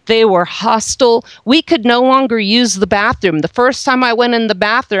everybody. They were hostile. We could no longer use the bathroom. The first time I went in the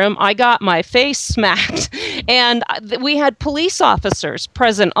bathroom, I got my face smacked. And we had police officers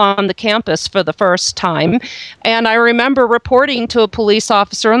present on the campus for the first time. And I remember reporting to a police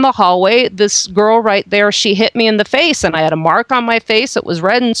officer in the hallway, this girl right there, she hit me in the face, and I had a mark on my face. It was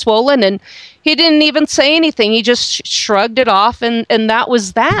red and swollen, and he didn't even say anything. He just shrugged it off, and that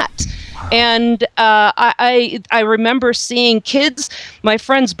was that. Wow. And I remember seeing kids, my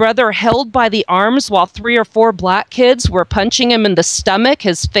friend's brother held by the arms while 3 or 4 Black kids were punching him in the stomach.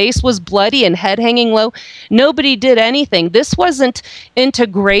 His face was bloody and head hanging low. Nobody did anything. This wasn't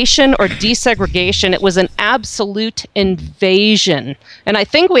integration or desegregation. It was an absolute invasion. And I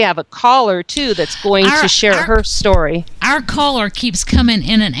think we have a caller, too, that's going to share her story. Our caller keeps coming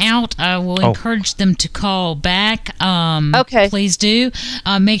in and out. I will encourage them to call back. Okay. Please do.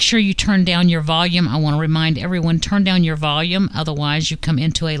 Make sure you turn down your volume. I want to remind everyone, turn down your volume. Otherwise, you come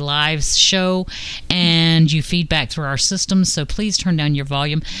into a live show and you feedback through our system. So please turn down your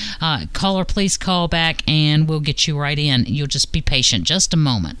volume. Caller, please call back and we'll get you right in. You'll just be patient. Just a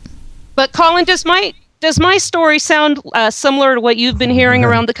moment. But Colin, does my story sound similar to what you've been hearing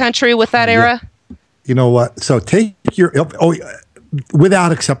around the country with that era? You know what? So take your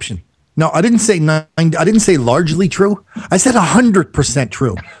without exception. No, I didn't say I didn't say largely true. I said 100%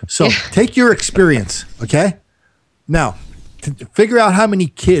 true. So take your experience, okay? Now, to figure out how many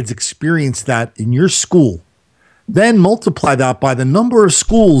kids experience that in your school, then multiply that by the number of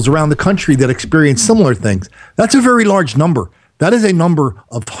schools around the country that experience similar things. That's a very large number. That is a number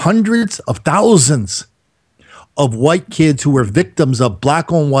of hundreds of thousands of white kids who were victims of Black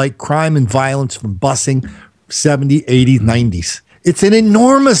on white crime and violence from busing 70s, 80s, 90s. It's an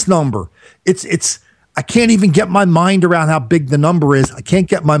enormous number. I can't even get my mind around how big the number is. I can't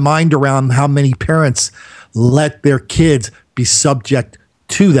get my mind around how many parents let their kids be subject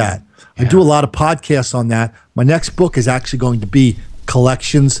to that. Yeah. I do a lot of podcasts on that. My next book is actually going to be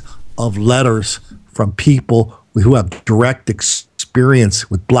collections of letters from people who have direct experience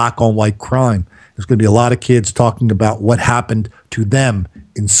with Black on white crime. There's going to be a lot of kids talking about what happened to them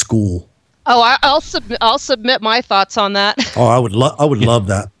in school. Oh, I'll submit my thoughts on that. Oh, I would love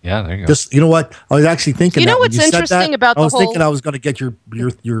that. Yeah, there you go. Just, you know what? I was actually thinking. You know what's interesting about the whole? I was thinking I was going to get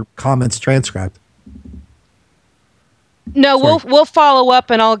your comments transcribed. No, we'll follow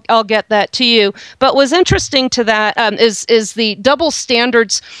up, and I'll get that to you. But what's interesting to that is the double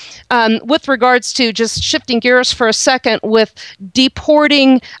standards with regards to, just shifting gears for a second, with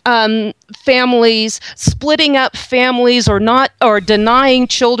deporting families, splitting up families, or denying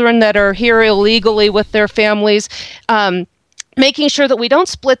children that are here illegally with their families. Making sure that we don't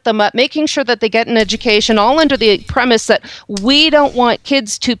split them up, making sure that they get an education, all under the premise that we don't want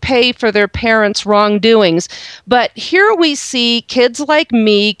kids to pay for their parents' wrongdoings. But here we see kids like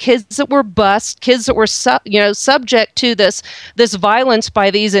me, kids that were bused, kids that were subject to this violence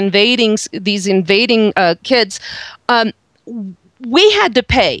by these invading kids. We had to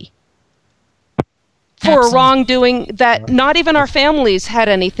pay for a wrongdoing that not even our families had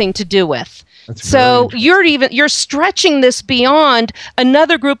anything to do with. So you're stretching this beyond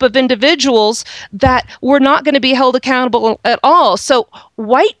another group of individuals that were not going to be held accountable at all. So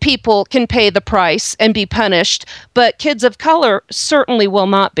white people can pay the price and be punished, but kids of color certainly will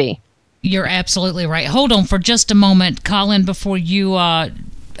not be. You're absolutely right. Hold on for just a moment, Colin, before you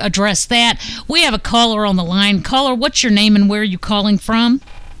address that. We have a caller on the line. Caller, what's your name and where are you calling from?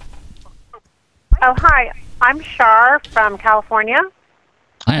 Oh, hi. I'm Shar from California.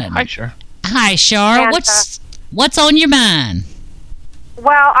 Hi, Shar. Hi, Shar. And, what's on your mind?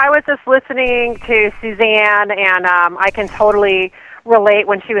 Well, I was just listening to Suzanne, and I can totally relate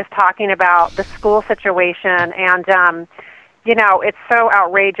when she was talking about the school situation. And, you know, it's so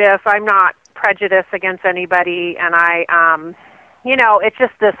outrageous. I'm not prejudiced against anybody, and you know, it's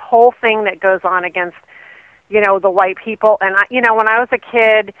just this whole thing that goes on against, you know, the white people. And, you know, when I was a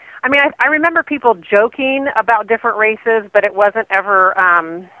kid, I mean, I remember people joking about different races, but it wasn't ever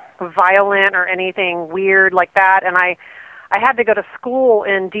violent or anything weird like that. And I had to go to school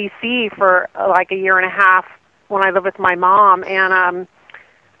in D.C. for like a year and a half when I lived with my mom. And,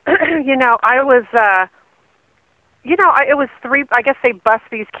 you know, I was, you know, it was I guess they bust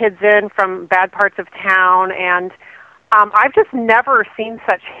these kids in from bad parts of town. And I've just never seen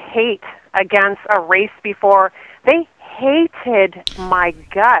such hate against a race before. They hated my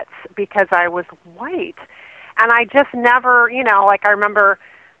guts because I was white. And I just never, you know, like I remember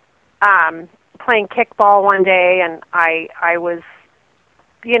playing kickball one day, and I was,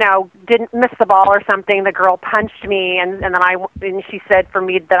 you know, didn't miss the ball or something. The girl punched me, and then she said for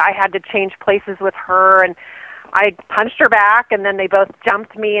me that I had to change places with her, and I punched her back, and then they both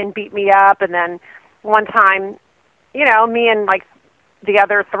jumped me and beat me up. And then one time, you know, me and like the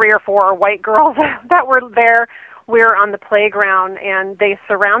other 3 or 4 white girls that were there, we were on the playground, and they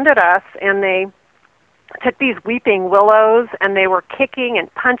surrounded us, and they took these weeping willows, and they were kicking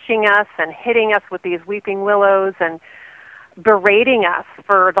and punching us and hitting us with these weeping willows and berating us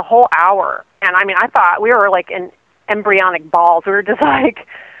for the whole hour. And I mean, I thought we were like in embryonic balls. We were just like,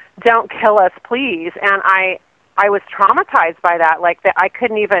 don't kill us, please. And I was traumatized by that. Like, that I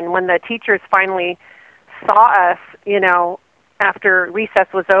couldn't even, when the teachers finally saw us, you know, after recess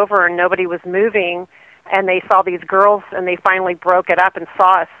was over and nobody was moving, and they saw these girls, and they finally broke it up and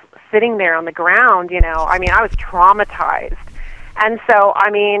saw us sitting there on the ground, you know, I mean, I was traumatized. And so,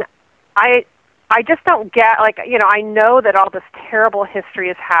 I mean, I just don't get, like, you know, I know that all this terrible history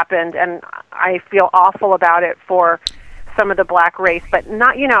has happened, and I feel awful about it for some of the black race, but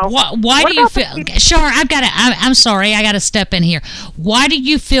not, you know. Why do you feel, Shar, I'm sorry, I got to step in here. Why do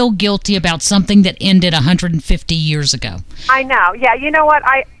you feel guilty about something that ended 150 years ago? I know. Yeah, you know what?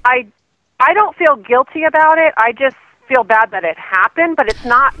 I don't feel guilty about it. I just feel bad that it happened, but it's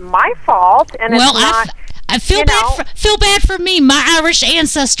not my fault, and well, it's not. I feel bad for me. My Irish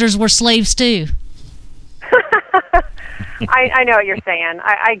ancestors were slaves too. I know what you're saying.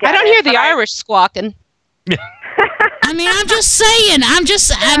 I get it. I don't hear the Irish squawking. I mean, I'm just saying. I'm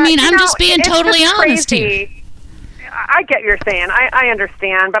just being totally honest here. I get what you're saying. I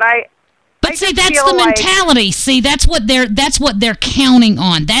understand, but But see, that's the mentality. See, that's what they're counting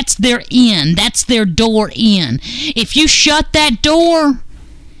on. That's their in. That's their door in. If you shut that door,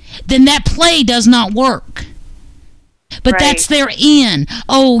 then that play does not work. But that's their in.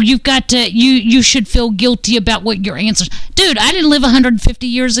 Oh, you've got to. You should feel guilty about what your ancestors. Dude, I didn't live 150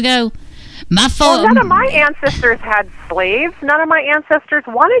 years ago. Well, none of my ancestors had slaves. None of my ancestors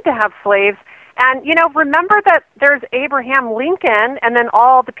wanted to have slaves. And, you know, remember that there's Abraham Lincoln, and then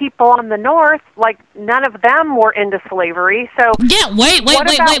all the people on the north, like, none of them were into slavery. So yeah, wait. You're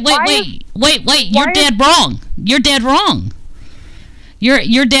dead wrong. You're dead wrong.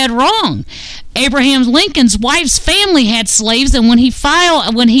 You're dead wrong. Abraham Lincoln's wife's family had slaves, and when he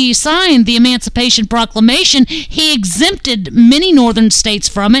signed the Emancipation Proclamation, he exempted many northern states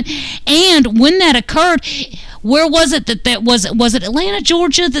from it. And when that occurred, where was it was it Atlanta,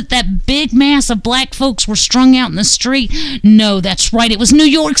 Georgia, that big mass of black folks were strung out in the street? No, that's right. It was New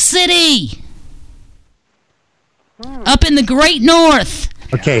York City. Up in the great north.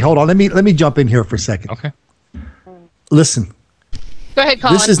 Okay, hold on. Let me jump in here for a second. Okay. Listen. Go ahead,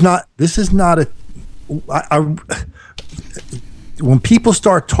 Colin. This is not a when people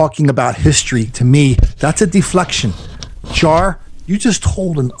start talking about history, to me, that's a deflection. Char, you just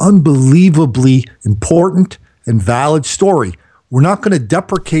told an unbelievably important and valid story. We're not going to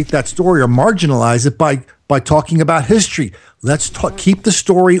deprecate that story or marginalize it by talking about history. Let's keep the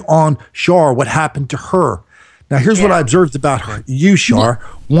story on Char, what happened to her. Now, here's what I observed about you, Char.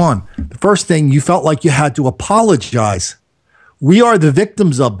 One, the first thing, you felt like you had to apologize. We are the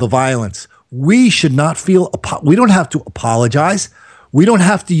victims of the violence. We should not feel, we don't have to apologize. We don't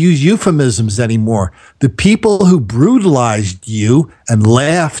have to use euphemisms anymore. The people who brutalized you and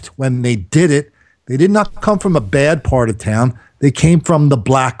laughed when they did it, they did not come from a bad part of town. They came from the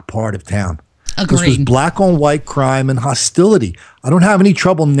black part of town. Agreed. This was black on white crime and hostility. I don't have any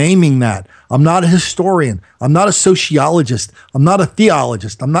trouble naming that. I'm not a historian. I'm not a sociologist. I'm not a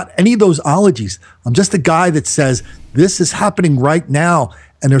theologist. I'm not any of those ologies. I'm just a guy that says this is happening right now,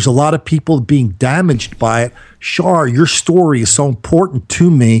 and there's a lot of people being damaged by it. Shar, your story is so important to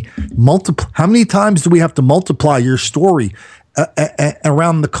me. How many times do we have to multiply your story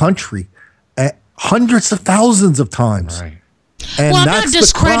around the country? Hundreds of thousands of times. Right. And well, I'm that's not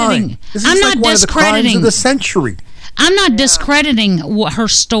discrediting. This is I'm like not one discrediting of the crimes of the century. I'm not discrediting her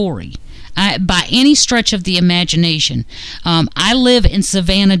story by any stretch of the imagination. I live in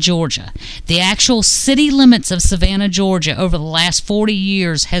Savannah, Georgia. The actual city limits of Savannah, Georgia, over the last 40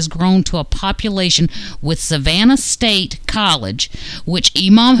 years has grown to a population with Savannah State College, which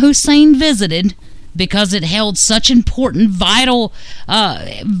Imam Hussein visited because it held such important vitality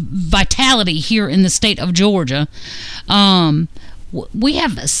here in the state of Georgia. We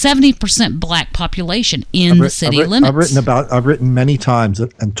have a 70% black population in the city limits. I've written many times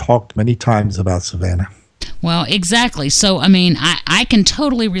and talked many times about Savannah. Well, exactly. So, I mean, I can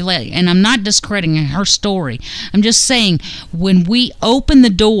totally relate, and I'm not discrediting her story. I'm just saying, when we open the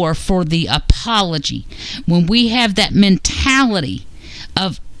door for the apology, when we have that mentality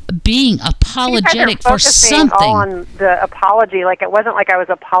of being apologetic for something. All on the apology, like it wasn't like I was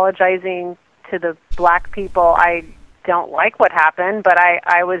apologizing to the black people. I don't like what happened, but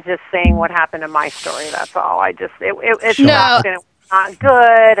I was just saying what happened in my story. That's all. It sucked and it was not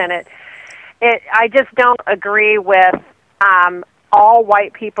good, and I just don't agree with all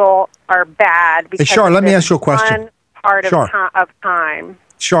white people are bad because hey, Char, let me ask you a question. One part of time.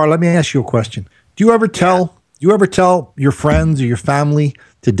 Char, let me ask you a question. Do you ever tell your friends or your family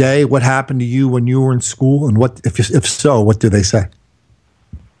today what happened to you when you were in school, and what if so, what do they say?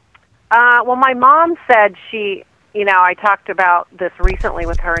 Well, my mom said I talked about this recently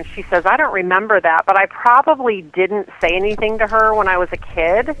with her, and she says, I don't remember that, but I probably didn't say anything to her when I was a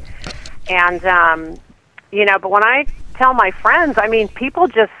kid. And, but when I tell my friends, I mean, people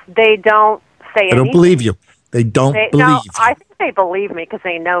they don't say anything. They don't believe you. They don't believe you. I think they believe me because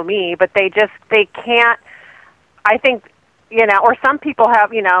they know me, but they can't, I think, or some people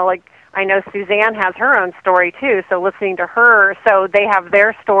have, like, I know Suzanne has her own story too, so listening to her, so they have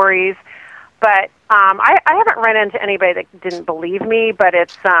their stories. But I haven't run into anybody that didn't believe me, but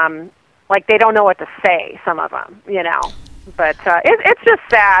it's like they don't know what to say, some of them, But it's just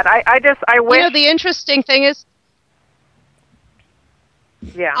sad. I wish. The interesting thing is,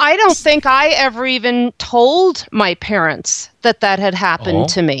 yeah, I don't think I ever even told my parents that had happened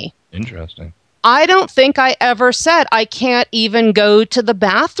to me. Interesting. I don't think I ever said I can't even go to the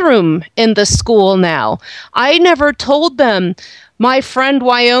bathroom in the school now. I never told them my friend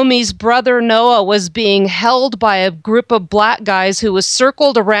Wyomi's brother Noah was being held by a group of black guys who was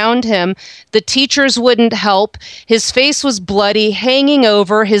circled around him. The teachers wouldn't help. His face was bloody, hanging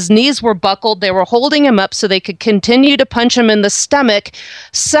over. His knees were buckled. They were holding him up so they could continue to punch him in the stomach.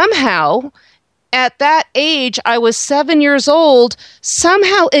 Somehow, at that age, I was 7 years old,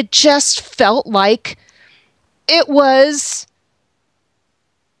 somehow it just felt like it was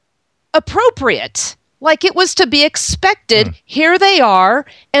appropriate. Like it was to be expected. Here they are,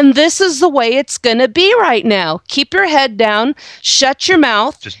 and this is the way it's going to be right now. Keep your head down, shut your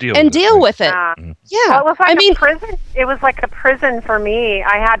mouth, and deal with it. Yeah. Well, it was like a prison. It was like a prison for me.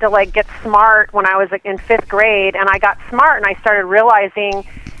 I had to get smart when I was in 5th grade, and I got smart, and I started realizing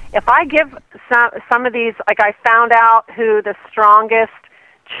if I give some of these, I found out who the strongest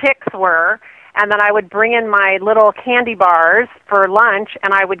chicks were, and then I would bring in my little candy bars for lunch,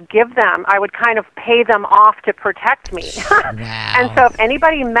 and I would give them, I would kind of pay them off to protect me. Wow. And so if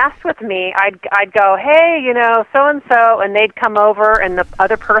anybody messed with me, I'd go, hey, so-and-so, and they'd come over, and the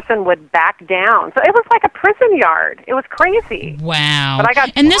other person would back down. So it was like a prison yard. It was crazy. Wow. But I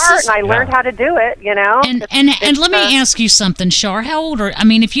got smart, and I learned how to do it, And let me ask you something, Char. How old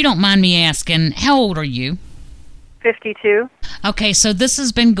if you don't mind me asking, how old are you? 52. Okay, so this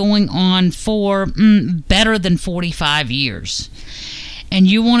has been going on for better than 45 years. And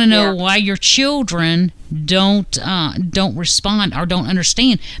you want to know why your children don't respond or don't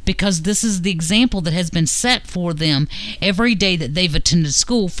understand, because this is the example that has been set for them every day that they've attended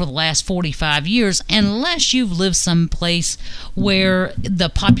school for the last 45 years, unless you've lived someplace where the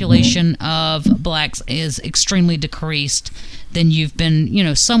population of blacks is extremely decreased. Then you've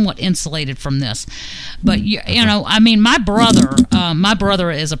been, somewhat insulated from this. But my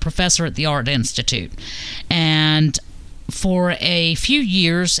brother is a professor at the Art Institute, and for a few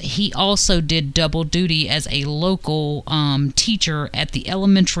years, he also did double duty as a local teacher at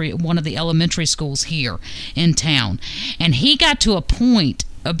one of the elementary schools here in town. And he got to a point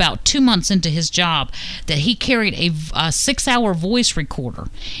about 2 months into his job that he carried a 6-hour voice recorder,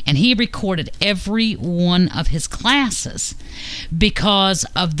 and he recorded every one of his classes because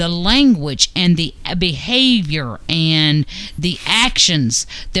of the language and the behavior and the actions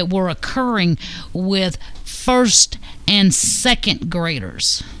that were occurring with first and second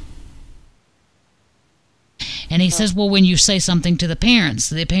graders. And he says, well, when you say something to the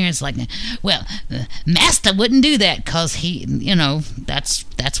parents like, well, Master wouldn't do that because he,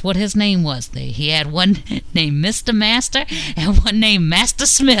 that's what his name was. He had one named Mr. Master and one named Master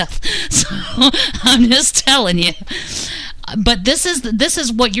Smith. So I'm just telling you. But this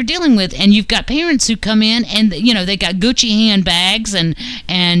is what you're dealing with, and you've got parents who come in and they got Gucci handbags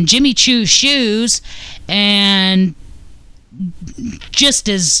and Jimmy Choo shoes and just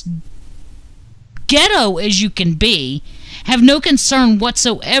as ghetto as you can be, have no concern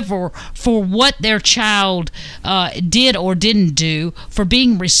whatsoever for what their child did or didn't do, for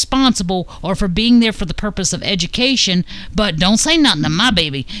being responsible or for being there for the purpose of education, but don't say nothing to my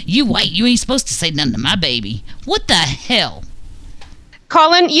baby. You white, you ain't supposed to say nothing to my baby. What the hell?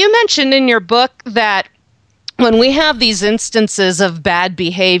 Colin, you mentioned in your book that when we have these instances of bad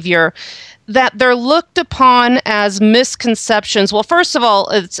behavior, that they're looked upon as misconceptions. Well, first of all,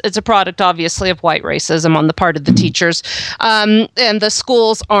 it's a product, obviously, of white racism on the part of the teachers. And the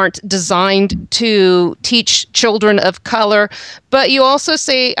schools aren't designed to teach children of color. But you also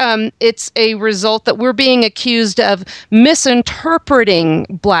say it's a result that we're being accused of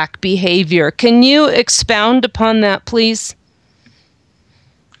misinterpreting black behavior. Can you expound upon that, please?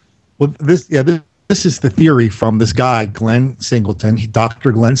 Well, this is the theory from this guy, Glenn Singleton,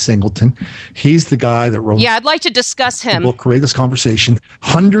 Dr. Glenn Singleton. He's the guy that wrote. Yeah, I'd like to discuss him. Book, create this conversation.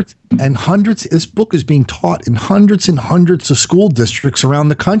 Hundreds and hundreds. This book is being taught in hundreds and hundreds of school districts around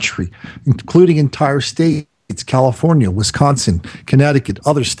the country, including entire states, California, Wisconsin, Connecticut,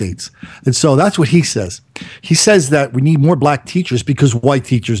 other states. And so that's what he says. He says that we need more black teachers because white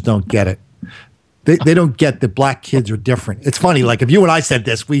teachers don't get it. They don't get that black kids are different. It's funny, like if you and I said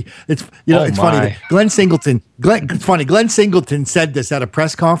this, it's funny that Glenn Singleton said this at a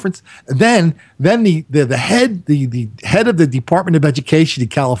press conference. Then the head of the Department of Education in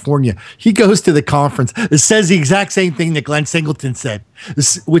California, he goes to the conference and says the exact same thing that Glenn Singleton said,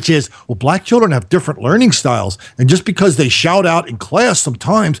 which is, well, black children have different learning styles, and just because they shout out in class,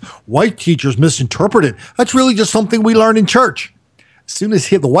 sometimes white teachers misinterpret it. That's really just something we learn in church. As soon as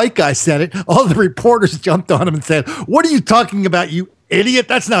the white guy said it, all the reporters jumped on him and said, "What are you talking about, you idiot?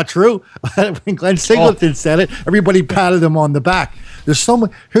 That's not true." When Glenn Singleton said it, everybody patted him on the back. There's so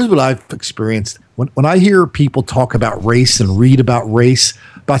much. Here's what I've experienced. When I hear people talk about race and read about race,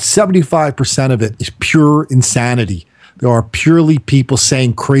 about 75% of it is pure insanity. There are purely people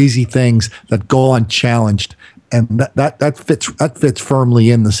saying crazy things that go unchallenged, and that fits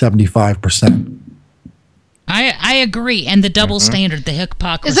firmly in the 75%. I agree, and the double standard, the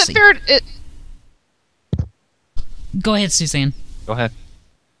hypocrisy. Is it fair? Go ahead, Suzanne. Go ahead.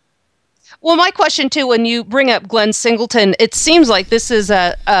 Well, my question, too, when you bring up Glenn Singleton, it seems like this is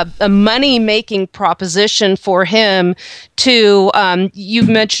a money-making proposition for him to, you've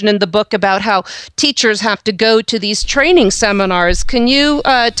mentioned in the book about how teachers have to go to these training seminars. Can you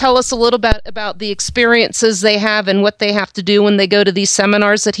tell us a little bit about the experiences they have and what they have to do when they go to these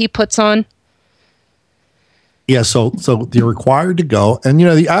seminars that he puts on? Yeah, so they're required to go, and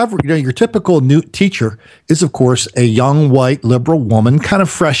the average, your typical new teacher is, of course, a young white liberal woman, kind of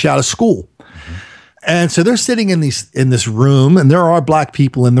fresh out of school, and so they're sitting in this room, and there are black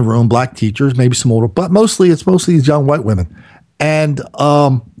people in the room, black teachers, maybe some older, but it's mostly these young white women, and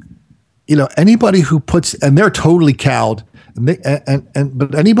anybody who puts, and they're totally cowed,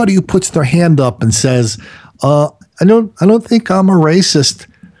 but anybody who puts their hand up and says, I don't think I'm a racist.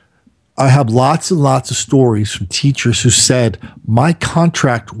 I have lots and lots of stories from teachers who said, my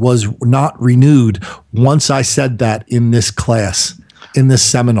contract was not renewed once I said that in this class, in this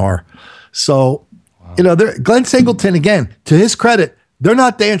seminar. So, Glenn Singleton, again, to his credit, they're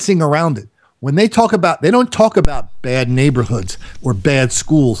not dancing around it. When they don't talk about bad neighborhoods or bad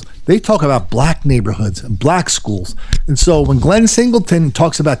schools. They talk about black neighborhoods and black schools. And so when Glenn Singleton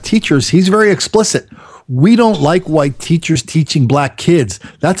talks about teachers, he's very explicit. We don't like white teachers teaching black kids.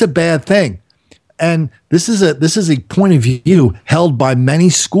 That's a bad thing. And this is a point of view held by many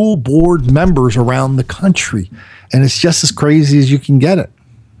school board members around the country. And it's just as crazy as you can get it.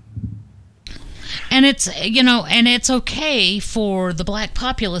 And it's, and it's okay for the black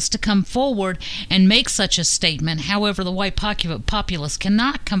populace to come forward and make such a statement. However, the white populace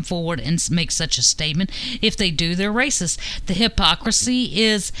cannot come forward and make such a statement. If they do, they're racist. The hypocrisy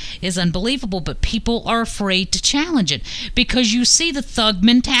is unbelievable, but people are afraid to challenge it because you see the thug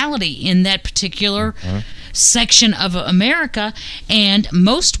mentality in that particular section of America, and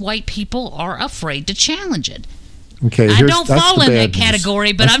most white people are afraid to challenge it. Okay, I don't fall in that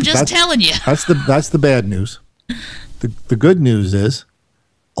category, but I'm just telling you. That's the bad news. The good news is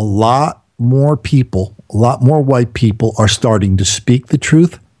a lot more white people are starting to speak the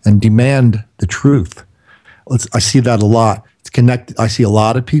truth and demand the truth. I see that a lot. It's connected. I see a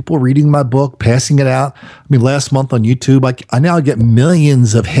lot of people reading my book, passing it out. I mean, last month on YouTube, I now get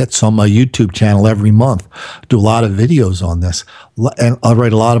millions of hits on my YouTube channel every month. I do a lot of videos on this, and I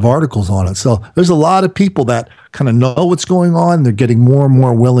write a lot of articles on it. So there's a lot of people that kind of know what's going on. They're getting more and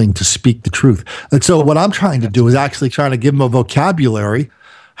more willing to speak the truth. And so what I'm trying to do is actually trying to give them a vocabulary,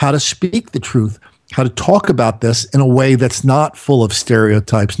 how to speak the truth, how to talk about this in a way that's not full of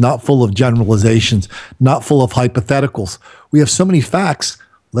stereotypes, not full of generalizations, not full of hypotheticals. We have so many facts.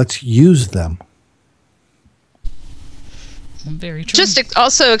 Let's use them. Very true. Just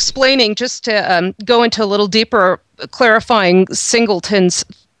also explaining, just to go into a little deeper, clarifying Singleton's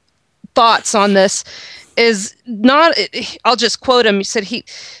thoughts on this is not, I'll just quote him. He said,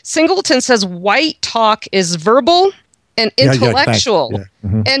 Singleton says white talk is verbal and intellectual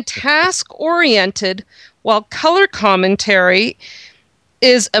and task-oriented, while color commentary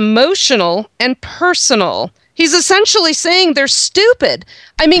is emotional and personal. He's essentially saying they're stupid.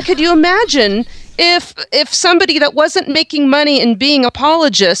 I mean, could you imagine if somebody that wasn't making money and being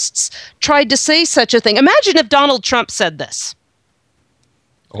apologists tried to say such a thing? Imagine if Donald Trump said this.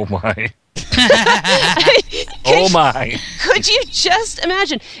 Oh, my. Oh, my. Could you just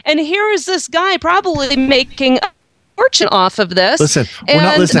imagine? And here is this guy probably making a fortune off of this. Listen,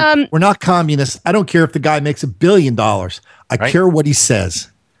 we're not communists. I don't care if the guy makes $1 billion. I care what he says.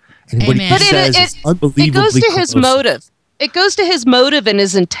 And what he says is unbelievably it goes to his motive. It goes to his motive and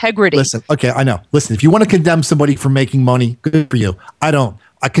his integrity. Listen, okay, I know. Listen, if you want to condemn somebody for making money, good for you. I don't.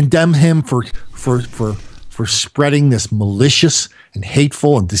 I condemn him for spreading this malicious and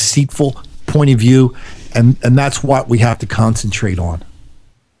hateful and deceitful point of view, and that's what we have to concentrate on.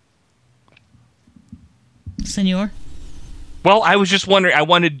 Senor? Well, I was just wondering, I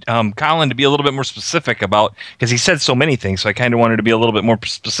wanted Colin to be a little bit more specific about, because he said so many things, so I kind of wanted to be a little bit more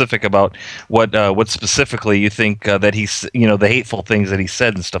specific about what specifically you think that he's, the hateful things that he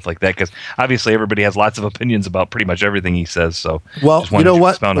said and stuff like that, because obviously everybody has lots of opinions about pretty much everything he says, so well, just wanted to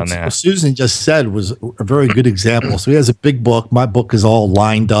expound on that. What Susan just said was a very good example. So he has a big book. My book is all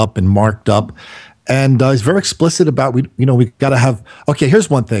lined up and marked up, and he's very explicit about, we got to have, okay, here's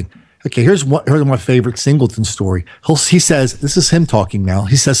one thing. Okay, here's my favorite Singleton story. He says, this is him talking now.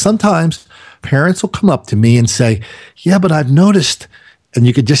 He says, sometimes parents will come up to me and say, yeah, but I've noticed, and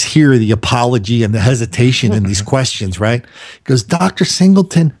you could just hear the apology and the hesitation in these questions, right? He goes, Dr.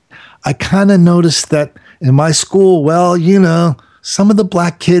 Singleton, I kind of noticed that in my school, well, some of the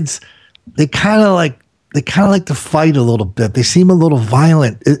black kids, they kind of like to fight a little bit. They seem a little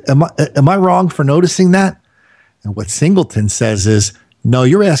violent. Am I wrong for noticing that? And what Singleton says is, no,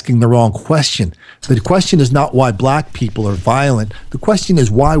 you're asking the wrong question. The question is not why black people are violent. The question is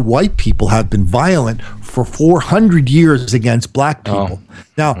why white people have been violent for 400 years against black people.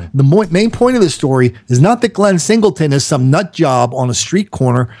 Now, the main point of the story is not that Glenn Singleton is some nut job on a street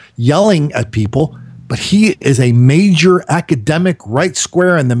corner yelling at people, but he is a major academic right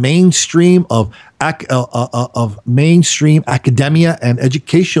square in the mainstream of mainstream academia and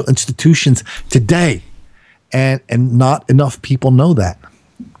educational institutions today. And not enough people know that.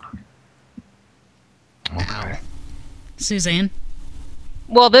 Okay. Suzanne?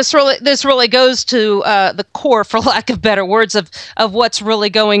 Well, this really goes to the core, for lack of better words, of what's really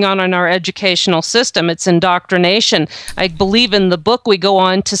going on in our educational system. It's indoctrination. I believe in the book we go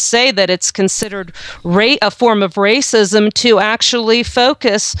on to say that it's considered a form of racism to actually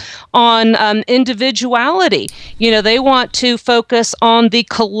focus on individuality. They want to focus on the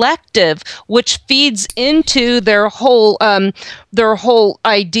collective, which feeds into their whole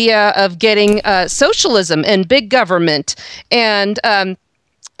idea of getting socialism and big government and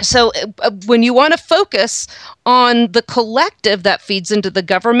So when you want to focus on the collective, that feeds into the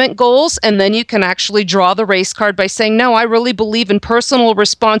government goals, and then you can actually draw the race card by saying, no, I really believe in personal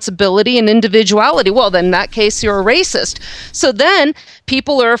responsibility and individuality. Well, then in that case, you're a racist. So then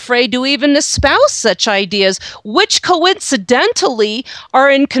people are afraid to even espouse such ideas, which coincidentally are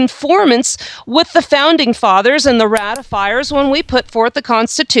in conformance with the founding fathers and the ratifiers when we put forth the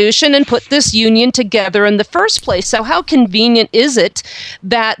Constitution and put this union together in the first place. So how convenient is it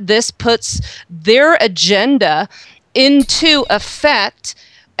that this puts their agenda into effect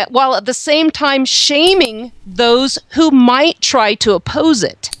while at the same time shaming those who might try to oppose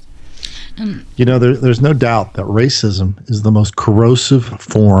it? You know, there's no doubt that racism is the most corrosive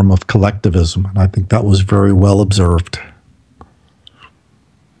form of collectivism, and I think that was very well observed.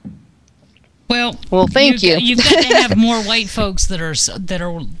 Well, thank you. You've got to have more white folks that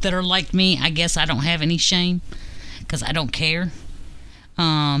are like me. I guess I don't have any shame because I don't care.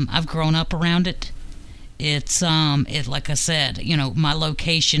 I've grown up around it. It's like I said, you know, my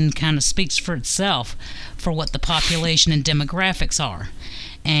location kind of speaks for itself for what the population and demographics are.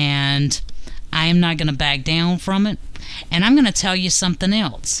 And I am not going to back down from it. And I'm going to tell you something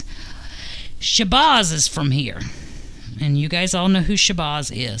else. Shabazz is from here. And you guys all know who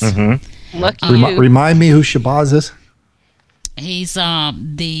Shabazz is. Mm-hmm. Lucky you. Remind me who Shabazz is? He's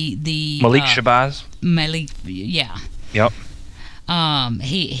the Malik Shabazz? Malik, yeah. Yep.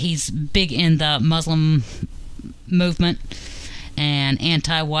 He's big in the Muslim movement and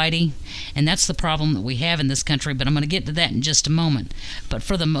anti-whitey, and that's the problem that we have in this country, but I'm going to get to that in just a moment. But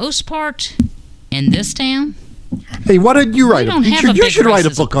for the most part, in this town... Hey, why didn't you write You should write a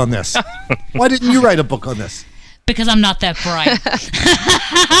book on this. Why didn't you write a book on this? Because I'm not that bright.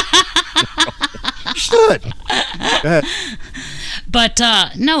 You should. Go ahead. But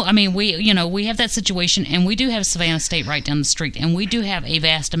no, I mean, we have that situation, and we do have Savannah State right down the street, and we do have a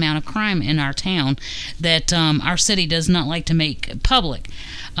vast amount of crime in our town that our city does not like to make public,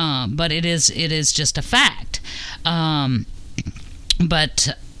 but it is just a fact. But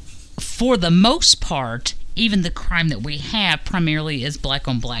for the most part, even the crime that we have primarily is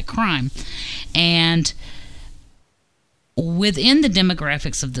black-on-black crime, and within the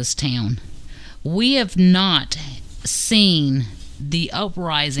demographics of this town, we have not seen the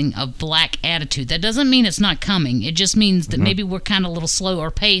uprising of black attitude. That doesn't mean it's not coming. It just means that maybe we're kind of a little slower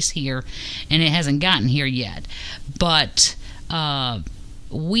pace here, and it hasn't gotten here yet. But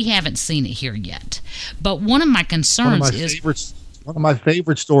we haven't seen it here yet. But one of my concerns one of my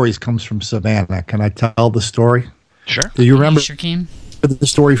favorite stories comes from Savannah. Can I tell the story? Sure. Do you remember sure can. the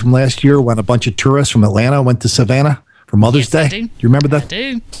story from last year when a bunch of tourists from Atlanta went to Savannah for Mother's Day? I do. Do you remember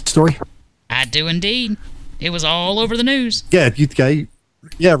that story? I do indeed. It was all over the news.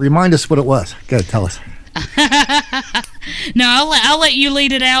 Yeah, remind us what it was. Go ahead, tell us. No, I'll let you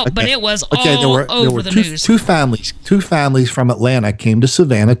lead it out, but it was all over the news. Two families from Atlanta came to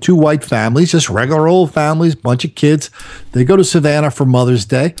Savannah, two white families, just regular old families, bunch of kids. They go to Savannah for Mother's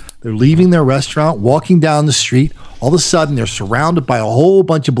Day. They're leaving their restaurant, walking down the street. All of a sudden, they're surrounded by a whole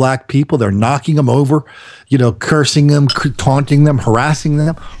bunch of black people. They're knocking them over, cursing them, taunting them, harassing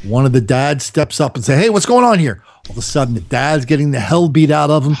them. One of the dads steps up and says, "Hey, what's going on here?" All of a sudden, the dad's getting the hell beat out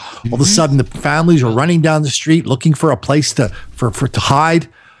of him. All of a sudden, the families are running down the street looking for a place to hide.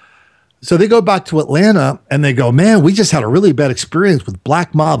 So they go back to Atlanta and they go, "Man, we just had a really bad experience with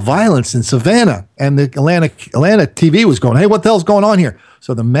black mob violence in Savannah." And the Atlanta TV was going, "Hey, what the hell's going on here?"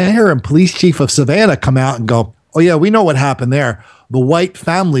 So the mayor and police chief of Savannah come out and go, "Oh yeah, we know what happened there. The white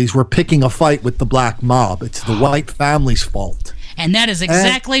families were picking a fight with the black mob. It's the white family's fault." And that is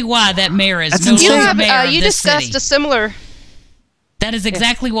exactly why that mayor is no longer mayor of you this discussed city. a similar... That is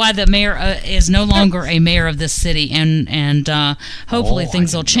exactly why the mayor is no longer a mayor of this city, and hopefully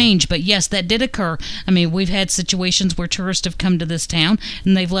things will change. But yes, that did occur. I mean, we've had situations where tourists have come to this town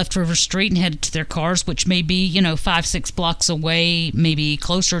and they've left River Street and headed to their cars, which may be 5-6 blocks away, maybe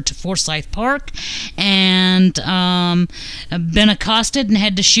closer to Forsyth Park, and been accosted and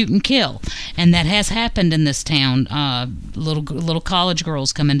had to shoot and kill. And that has happened in this town. Little college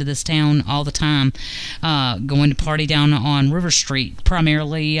girls come into this town all the time, going to party down on River Street.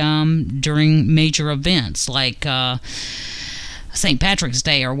 Primarily during major events like St. Patrick's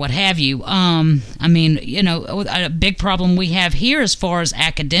Day or what have you. I mean, a big problem we have here as far as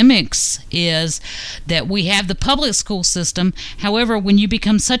academics is that we have the public school system. However, when you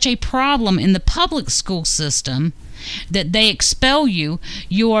become such a problem in the public school system that they expel you,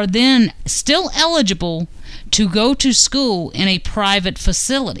 you are then still eligible to go to school in a private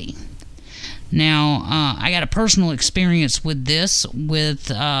facility. Now, I got a personal experience with this,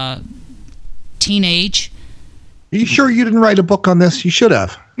 with teenage Are you sure you didn't write a book on this? You should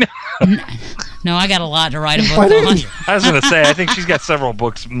have. No, I got a lot to write a book Why on. didn't you? I was going to say, I think she's got several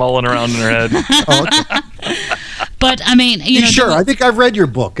books mulling around in her head. Oh, okay. But I mean, You sure? I think I've read your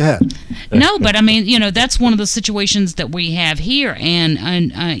book. Go ahead. No, but I mean, that's one of the situations that we have here,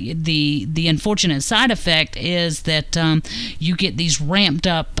 and the unfortunate side effect is that you get these ramped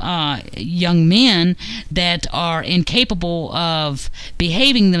up young men that are incapable of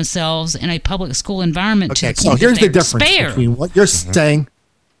behaving themselves in a public school environment. Okay, so here's the difference between what you're saying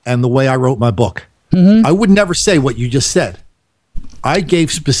and the way I wrote my book. I would never say what you just said. I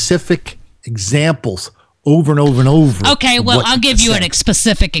gave specific examples over and over and over. Okay, well, I'll give you a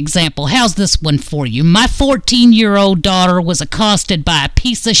specific example. How's this one for you? My 14-year-old daughter was accosted by a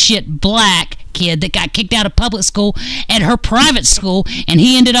piece of shit black kid that got kicked out of public school at her private school, and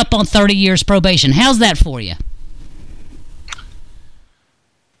he ended up on 30 years probation. How's that for you?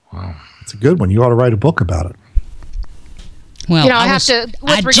 Wow. It's a good one. You ought to write a book about it. Well, I have to.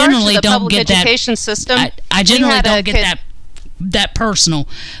 With regards generally to the don't public get education system, I generally don't get that personal,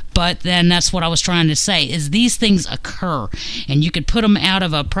 but then that's what I was trying to say is these things occur, and you could put them out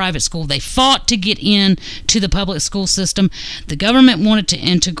of a private school. They fought to get in to the public school system. The government wanted to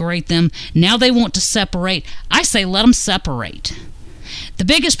integrate them. Now they want to separate. I say let them separate. The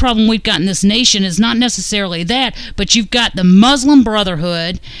biggest problem we've got in this nation is not necessarily that, but you've got the Muslim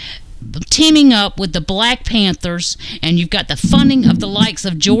Brotherhood teaming up with the Black Panthers, and you've got the funding of the likes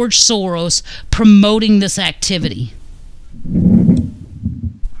of George Soros promoting this activity.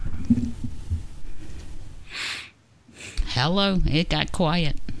 Hello, it got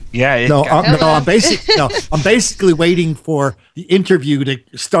quiet. Yeah. I'm basically waiting for the interview to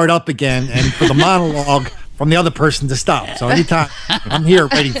start up again and for the monologue from the other person to stop. So anytime I'm here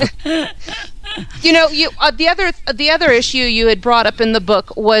waiting for. The other issue you had brought up in the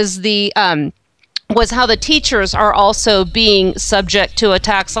book was was how the teachers are also being subject to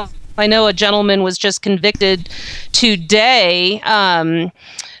attacks. I know a gentleman was just convicted today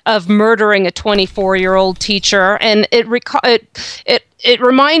of murdering a 24-year-old teacher, and it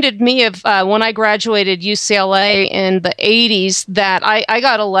reminded me of when I graduated UCLA in the 80s that I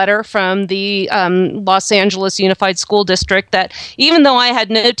got a letter from the Los Angeles Unified School District that even though I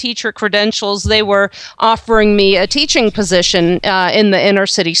had no teacher credentials, they were offering me a teaching position in the inner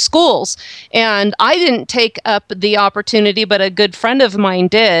city schools. And I didn't take up the opportunity, but a good friend of mine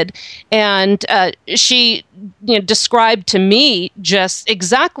did. And she described to me just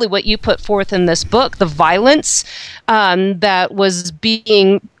exactly what you put forth in this book, the violence that was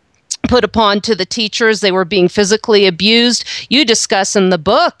being put upon to the teachers. They were being physically abused. You discuss in the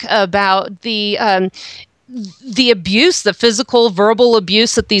book about the abuse, the physical, verbal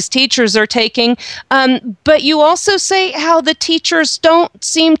abuse that these teachers are taking. But you also say how the teachers don't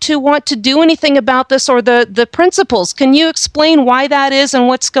seem to want to do anything about this, or the principals. Can you explain why that is and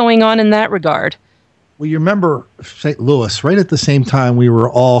what's going on in that regard? Well, you remember St. Louis, right at the same time we were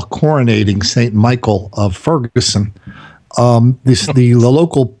all coronating St. Michael of Ferguson. I think it's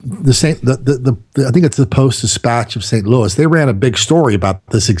the Post-Dispatch of St. Louis. They ran a big story about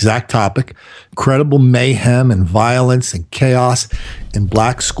this exact topic: incredible mayhem and violence and chaos in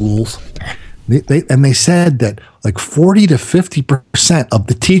black schools. They said that like 40 to 50% of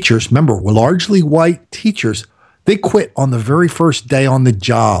the teachers, remember, were largely white teachers. They quit on the very first day on the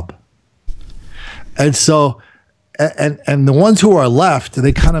job. And so, and the ones who are left,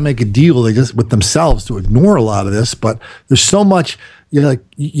 they kind of make a deal with themselves to ignore a lot of this. But there's so much,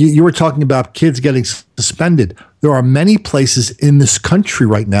 you were talking about kids getting suspended. There are many places in this country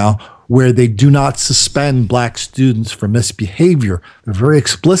right now where they do not suspend black students for misbehavior. They're very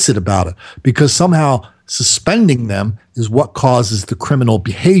explicit about it because somehow suspending them is what causes the criminal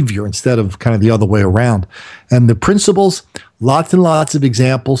behavior instead of kind of the other way around. And the principals, lots and lots of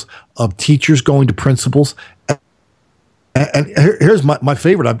examples of teachers going to principals. And here's my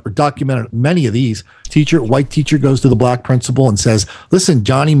favorite. I've documented many of these. White teacher goes to the black principal and says, listen,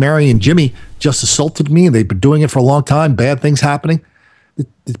 Johnny, Mary, and Jimmy just assaulted me, and they've been doing it for a long time. Bad things happening.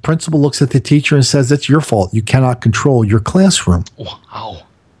 The principal looks at the teacher and says, that's your fault. You cannot control your classroom. Wow.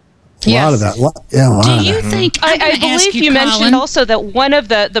 A lot of that. Do you think? I believe you mentioned also that one of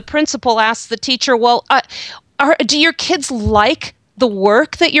the principal asked the teacher, "Well, do your kids like the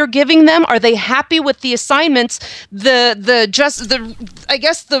work that you're giving them? Are they happy with the assignments?" I guess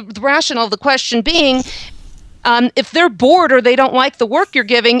the rationale of the question being, if they're bored or they don't like the work you're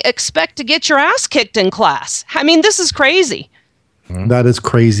giving, expect to get your ass kicked in class. I mean, this is crazy. That is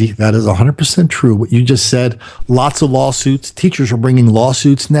crazy. That is 100% true. What you just said, lots of lawsuits. Teachers are bringing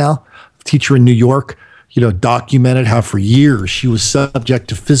lawsuits now. Teacher in New York, documented how for years she was subject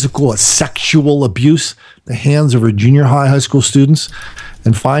to physical and sexual abuse at the hands of her junior high school students.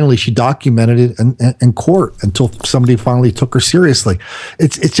 And finally, she documented it in court until somebody finally took her seriously.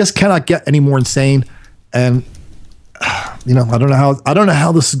 It just cannot get any more insane. And, I don't know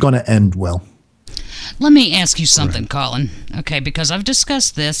how this is going to end well. Let me ask you something, Colin. Okay, because I've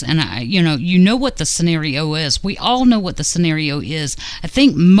discussed this, and you know what the scenario is. We all know what the scenario is. I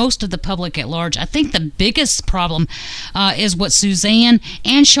think most of the public at large. I think the biggest problem is what Suzanne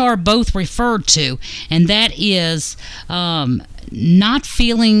and Shar both referred to, and that is not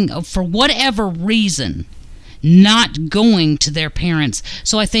feeling, for whatever reason, not going to their parents.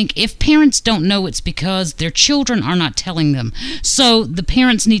 So I think if parents don't know, it's because their children are not telling them. So the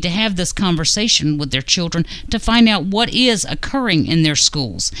parents need to have this conversation with their children to find out what is occurring in their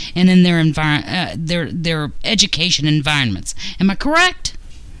schools and in their their education environments. Am I correct?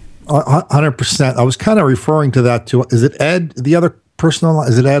 100%. I was kind of referring to that too. Is it Ed? The other person on,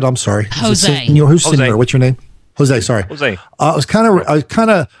 is it Ed? I'm sorry. Jose. Who's senior? What's your name? Jose. Sorry. Jose. I was kind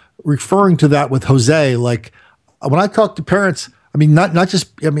of referring to that with Jose. Like, when I talk to parents,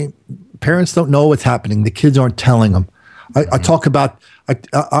 parents don't know what's happening. The kids aren't telling them. I talk about,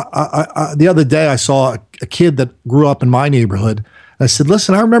 the other day I saw a kid that grew up in my neighborhood. And I said,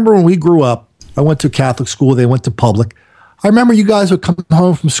 listen, I remember when we grew up, I went to a Catholic school, they went to public. I remember you guys would come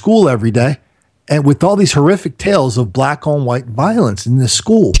home from school every day and with all these horrific tales of black on white violence in this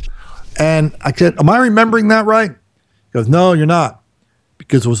school. And I said, am I remembering that right? He goes, no, you're not.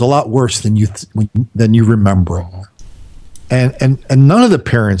 Because it was a lot worse than you remember. And none of the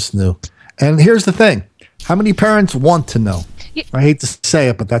parents knew. And here's the thing. How many parents want to know? I hate to say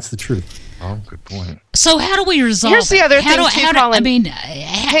it, but that's the truth. Oh, good point. So how do we resolve Here's the other thing, Colin.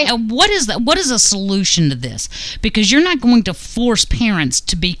 What is a solution to this? Because you're not going to force parents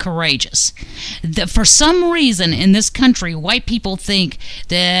to be courageous. For some reason in this country, white people think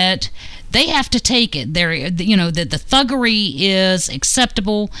that they have to take it. That the thuggery is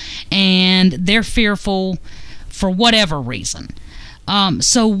acceptable, and they're fearful for whatever reason.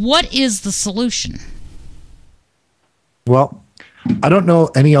 So what is the solution? Well, I don't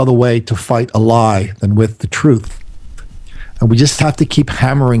know any other way to fight a lie than with the truth. And we just have to keep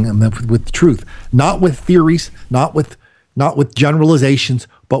hammering them with the truth, not with theories, not with generalizations,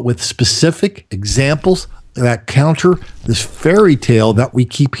 but with specific examples that counter this fairy tale that we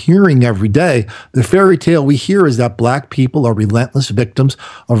keep hearing every day. The fairy tale we hear is that black people are relentless victims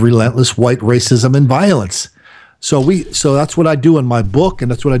of relentless white racism and violence. So that's what I do in my book, and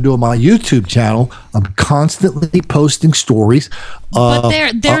that's what I do on my YouTube channel. I'm constantly posting stories of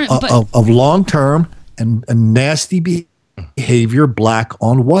long-term and nasty behavior, black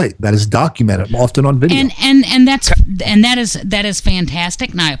on white, that is documented, often on video. And that is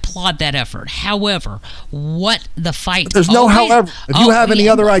fantastic, and I applaud that effort. However, what the fight? But there's no however. If you have any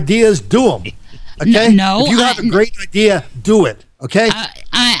other ideas, do them. Okay. No. If you have a great idea, do it. Okay.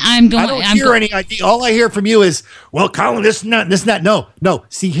 I don't hear any idea. All I hear from you is, well, Colin, this and that. No.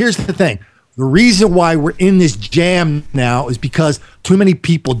 See, here's the thing. The reason why we're in this jam now is because too many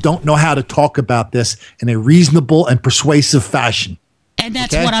people don't know how to talk about this in a reasonable and persuasive fashion. And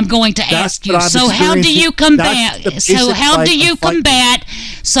that's what I'm going to ask you. So how do you combat? So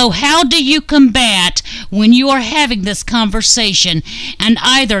how do you combat when you are having this conversation and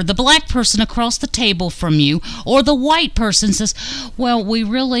either the black person across the table from you or the white person says, well, we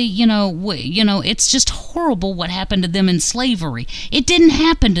really, it's just horrible what happened to them in slavery. It didn't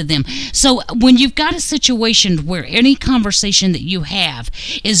happen to them. So when you've got a situation where any conversation that you have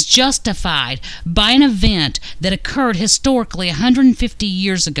is justified by an event that occurred historically 150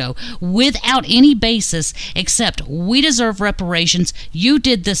 years ago without any basis except we deserve reparations, you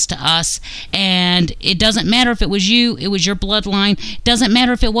did this to us, and it doesn't matter if it was you, it was your bloodline, it doesn't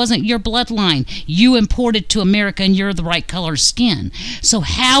matter if it wasn't your bloodline, you imported to America and you're the right color skin. So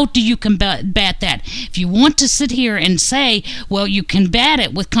how do you combat that? If you want to sit here and say, well, you combat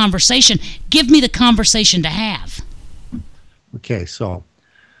it with conversation, give me the conversation to have. Okay, so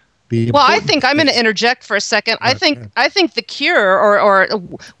well, I think I'm going to interject for a second. I think the cure or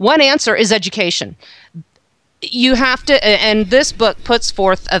one answer is education. You have to, and this book puts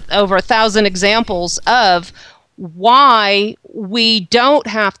forth over 1,000 examples of why we don't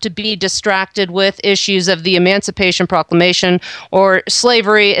have to be distracted with issues of the Emancipation Proclamation or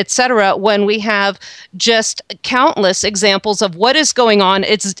slavery, etc., when we have just countless examples of what is going on.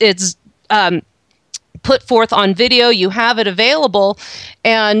 It's put forth on video. You have it available,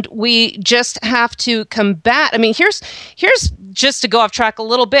 and we just have to combat. I mean, here's just to go off track a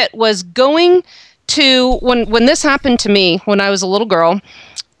little bit, was going to when this happened to me when I was a little girl.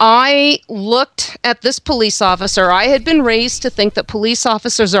 I looked at this police officer. I had been raised to think that police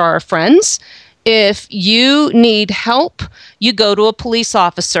officers are our friends. If you need help, you go to a police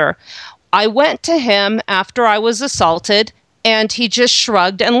officer. I went to him after I was assaulted, and he just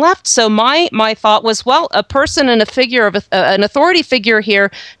shrugged and left. So my thought was, well, a person in a figure of an authority figure here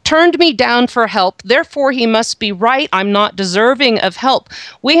turned me down for help. Therefore, he must be right. I'm not deserving of help.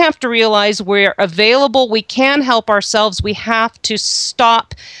 We have to realize we're available. We can help ourselves. We have to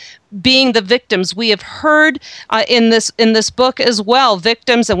stop being the victims. We have heard in this book as well,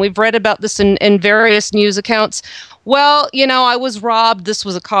 victims, and we've read about this in various news accounts. Well, I was robbed. This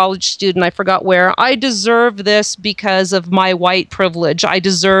was a college student. I forgot where. I deserve this because of my white privilege. I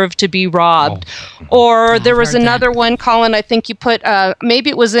deserve to be robbed. Or there was another one, Colin, I think you put,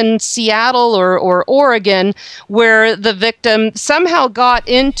 maybe it was in Seattle or Oregon, where the victim somehow got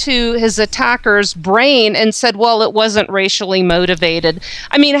into his attacker's brain and said, well, it wasn't racially motivated.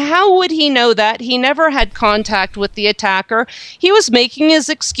 I mean, how would he know that? He never had contact with the attacker. He was making his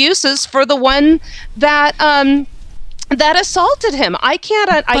excuses for the one that assaulted him. I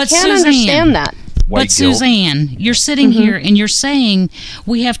can't understand that. But Suzanne, you're sitting here and you're saying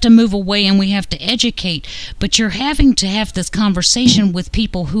we have to move away and we have to educate, but you're having to have this conversation with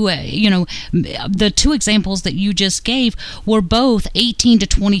people who, the two examples that you just gave were both 18 to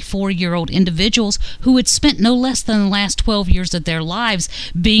 24-year-old individuals who had spent no less than the last 12 years of their lives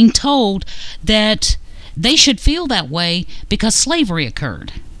being told that they should feel that way because slavery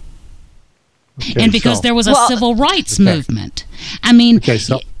occurred. Okay, and because there was a civil rights movement. I mean,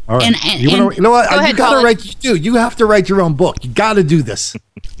 all right. You know what? You got to write. You have to write your own book. You got to do this.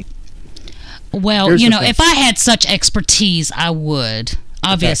 Well, if I had such expertise, I would.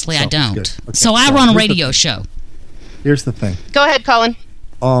 Obviously, I don't. Okay, so I run a radio show. Here's the thing. Go ahead, Colin.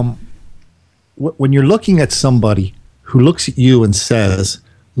 When you're looking at somebody who looks at you and says,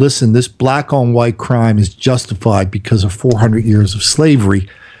 "Listen, this black on white crime is justified because of 400 years of slavery,"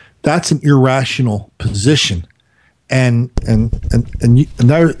 that's an irrational position, and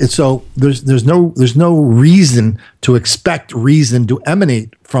so there's no reason to expect reason to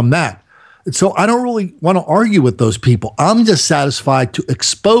emanate from that. And so I don't really want to argue with those people. I'm just satisfied to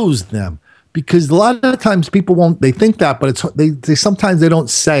expose them, because a lot of times people they think that, but they sometimes they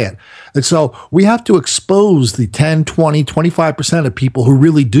don't say it. And so we have to expose the 10, 20, 25% of people who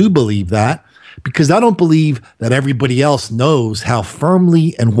really do believe that, because I don't believe that everybody else knows how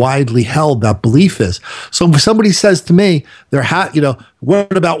firmly and widely held that belief is. So if somebody says to me,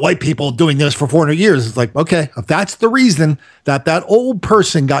 what about white people doing this for 400 years? It's like, okay, if that's the reason that old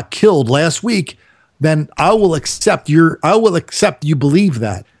person got killed last week, then I will accept you believe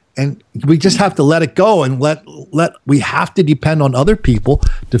that. And we just have to let it go, and we have to depend on other people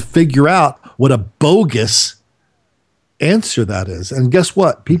to figure out what a bogus answer that is. And guess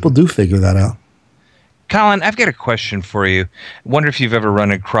what? People do figure that out. Colin, I've got a question for you. I wonder if you've ever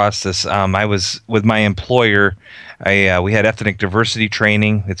run across this. I was with my employer. We had ethnic diversity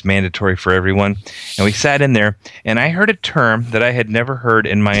training. It's mandatory for everyone. And we sat in there, and I heard a term that I had never heard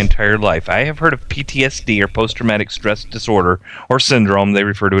in my entire life. I have heard of PTSD, or post-traumatic stress disorder, or syndrome. They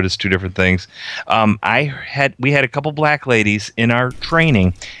refer to it as two different things. We had a couple black ladies in our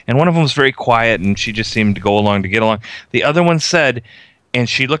training, and one of them was very quiet, and she just seemed to go along to get along. The other one said, and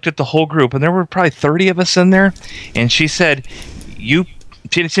she looked at the whole group, and there were probably 30 of us in there, and she said, you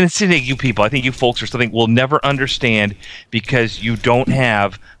people, I think you folks or something, will never understand because you don't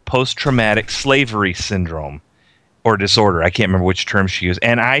have post-traumatic slavery syndrome or disorder. I can't remember which term she used,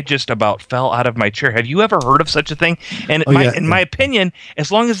 and I just about fell out of my chair. Have you ever heard of such a thing? And in my opinion, as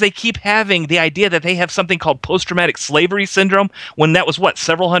long as they keep having the idea that they have something called post-traumatic slavery syndrome, when that was,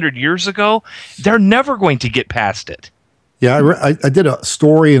 several hundred years ago, they're never going to get past it. Yeah, I did a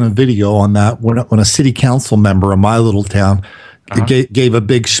story and a video on that when a city council member in my little town gave a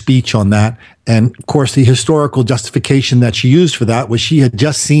big speech on that. And, of course, the historical justification that she used for that was she had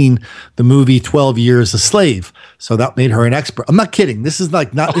just seen the movie 12 Years a Slave. So that made her an expert. I'm not kidding. This is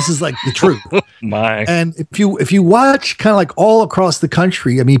like the truth. And if you watch kind of like all across the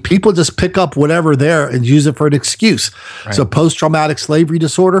country, I mean, people just pick up whatever there and use it for an excuse. Right. So post-traumatic slavery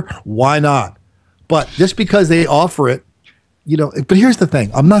disorder, why not? But just because they offer it, but here's the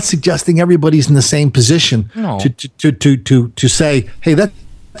thing. I'm not suggesting everybody's in the same position to say, hey, that's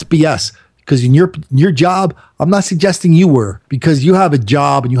BS. Because in your job, I'm not suggesting you were, because you have a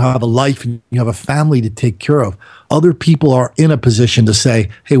job and you have a life and you have a family to take care of. Other people are in a position to say,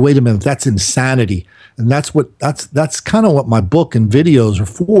 hey, wait a minute, that's insanity. And that's kind of what my book and videos are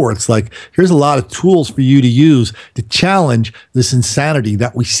for. It's like, here's a lot of tools for you to use to challenge this insanity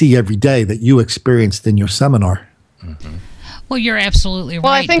that we see every day that you experienced in your seminar. Mm-hmm. Well, you're absolutely right.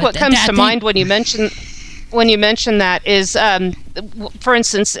 Well, I think what comes to mind when you mention that is, for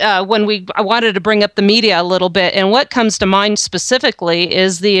instance, I wanted to bring up the media a little bit, and what comes to mind specifically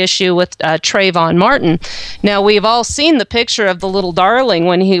is the issue with Trayvon Martin. Now, we've all seen the picture of the little darling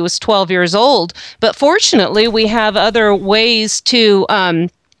when he was 12 years old, but fortunately, we have other ways to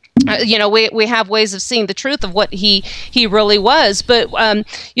we have ways of seeing the truth of what he really was. But, why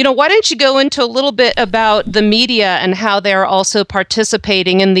don't you go into a little bit about the media and how they're also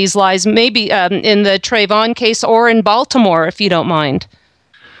participating in these lies, maybe in the Trayvon case or in Baltimore, if you don't mind.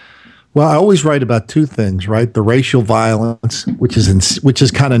 Well, I always write about two things, right? The racial violence, which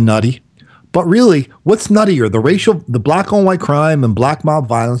is kind of nutty. But really, what's nuttier, the black on white crime and black mob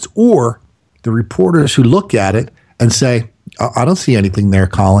violence, or the reporters who look at it and say, I don't see anything there,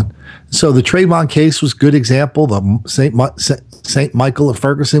 Colin. So the Trayvon case was a good example. The St. Michael of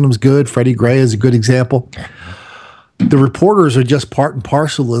Ferguson was good. Freddie Gray is a good example. The reporters are just part and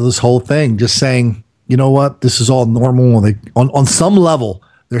parcel of this whole thing, just saying, you know what, this is all normal. On some level,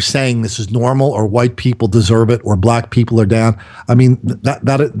 they're saying this is normal, or white people deserve it, or black people are down. I mean,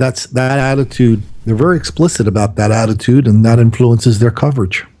 that's that attitude. They're very explicit about that attitude, and that influences their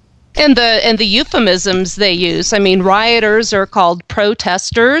coverage. And the euphemisms they use. I mean, rioters are called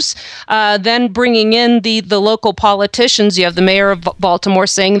protesters. Then bringing in the local politicians, you have the mayor of Baltimore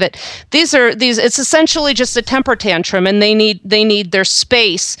saying that these it's essentially just a temper tantrum, and they need their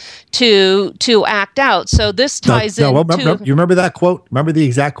space to act out. So this ties in. You remember that quote? Remember the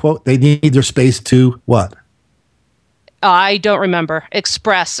exact quote? They need their space to what? I don't remember.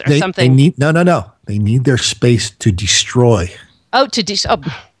 Express or something. No. They need their space to destroy.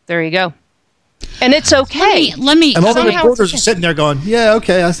 There you go. And it's okay. Let me. And all the reporters are sitting there going, "Yeah,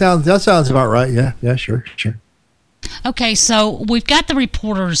 okay, that sounds about right. Yeah, sure." Okay, so we've got the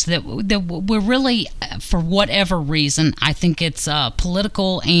reporters that we're really, for whatever reason, I think it's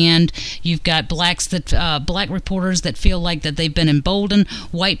political, and you've got black reporters that feel like that they've been emboldened,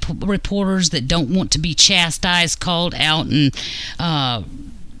 white reporters that don't want to be chastised, called out,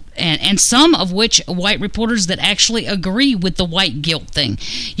 and some of which white reporters that actually agree with the white guilt thing.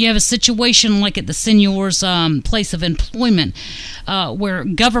 You have a situation like at the senior's place of employment, where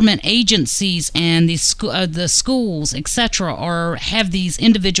government agencies and the schools, etc., have these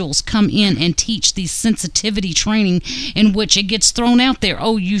individuals come in and teach these sensitivity training, in which it gets thrown out there,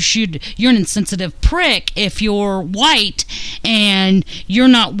 you're an insensitive prick if you're white and you're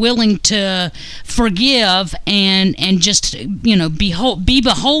not willing to forgive and just be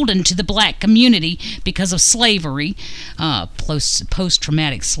beholden to the black community because of slavery,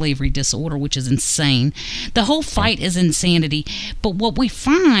 post-traumatic slavery disorder, which is insane. The whole fight is insanity. But what we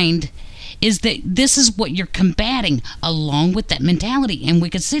find is that this is what you're combating along with that mentality. And we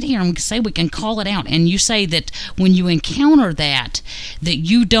can sit here and we can say, we can call it out. And you say that when you encounter that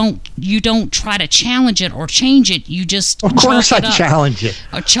you don't try to challenge it or change it. You just of course I challenge it.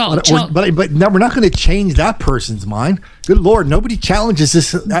 But no, we're not going to change that person's mind. Good Lord, nobody challenges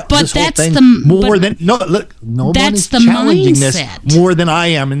this whole thing more than no one is challenging this more than I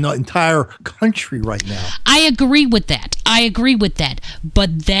am in the entire country right now. I agree with that.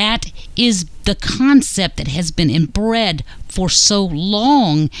 But that is the concept that has been inbred for so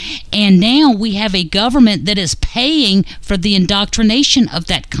long, and now we have a government that is paying for the indoctrination of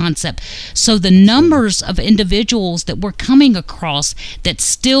that concept. So the numbers of individuals that we're coming across that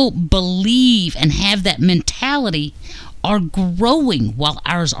still believe and have that mentality are growing while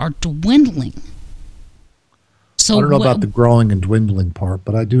ours are dwindling. So I don't know about the growing and dwindling part,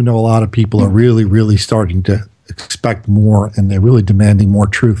 but I do know a lot of people are really, really starting to expect more, and they're really demanding more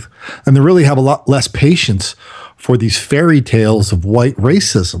truth. And they really have a lot less patience for these fairy tales of white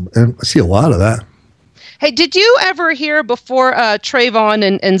racism. And I see a lot of that. Hey, did you ever hear before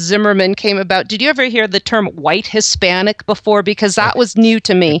Trayvon and Zimmerman came about, did you ever hear the term white Hispanic before? Because that was new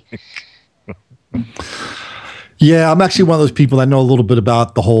to me. Yeah, I'm actually one of those people that know a little bit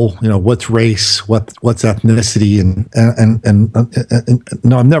about the whole, what's race, what's ethnicity, and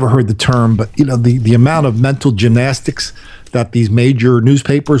no, I've never heard the term, but the amount of mental gymnastics that these major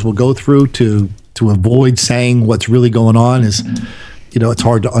newspapers will go through to avoid saying what's really going on is, it's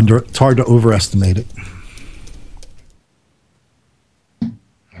hard to overestimate it.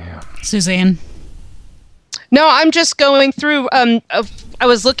 Yeah. Suzanne? No, I'm just going through. I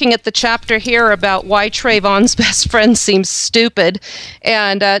was looking at the chapter here about why Trayvon's best friend seems stupid,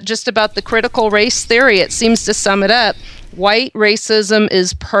 and just about the critical race theory. It seems to sum it up. White racism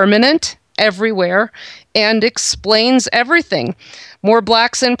is permanent everywhere and explains everything. More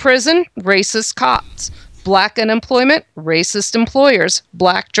blacks in prison, racist cops. Black unemployment, racist employers.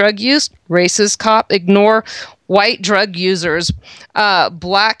 Black drug use, racist cop, ignore white drug users,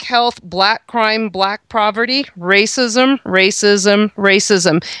 black health, black crime, black poverty, racism, racism,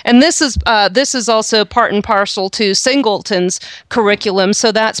 racism. And this is also part and parcel to Singleton's curriculum.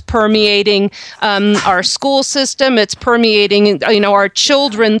 So that's permeating our school system. It's permeating, our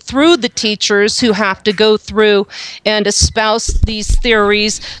children through the teachers who have to go through and espouse these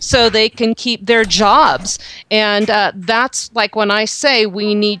theories so they can keep their jobs. And that's like when I say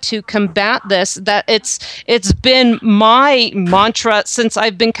we need to combat this, that it's been my mantra since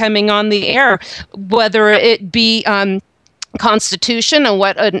I've been coming on the air, whether it be Constitution and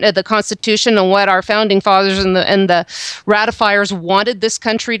what the Constitution and what our founding fathers and the ratifiers wanted this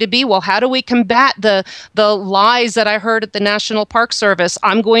country to be. Well, how do we combat the lies that I heard at the National Park Service?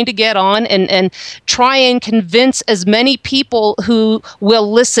 I'm going to get on and try and convince as many people who will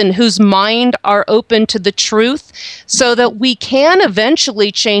listen, whose mind are open to the truth, so that we can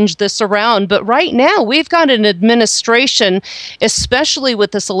eventually change this around. But right now, we've got an administration, especially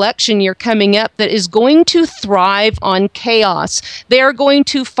with this election year coming up, that is going to thrive on chaos. They are going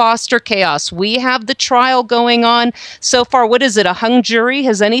to foster chaos. We have the trial going on so far. What is it, a hung jury?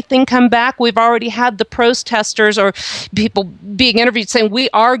 Has anything come back? We've already had the protesters or people being interviewed saying we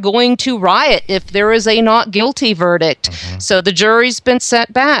are going to riot if there is a not guilty verdict. So the jury's been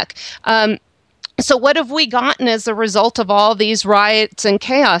set back. So what have we gotten as a result of all these riots and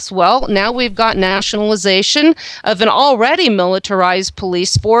chaos? Well, now we've got nationalization of an already militarized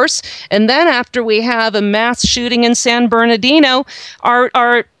police force. And then after we have a mass shooting in San Bernardino,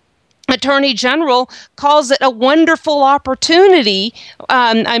 our Attorney General calls it a wonderful opportunity,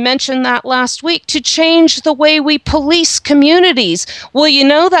 I mentioned that last week, to change the way we police communities.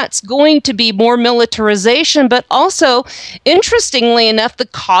 Well, that's going to be more militarization, but also, interestingly enough, the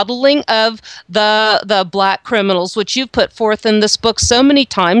coddling of the black criminals, which you've put forth in this book so many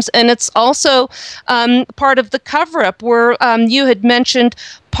times. And it's also part of the cover-up where you had mentioned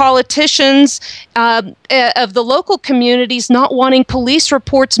politicians of the local communities not wanting police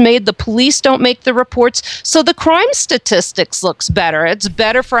reports made. The police don't make the reports. So the crime statistics looks better. It's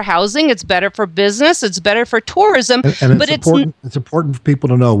better for housing. It's better for business. It's better for tourism. And it's important for people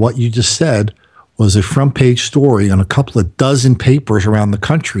to know what you just said was a front page story on a couple of dozen papers around the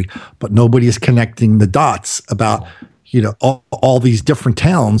country, but nobody is connecting the dots about, all these different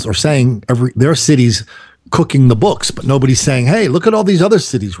towns are saying their cities cooking the books, but nobody's saying, hey, look at all these other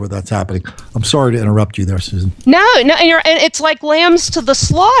cities where that's happening. I'm sorry to interrupt you there, Susan. No, and it's like lambs to the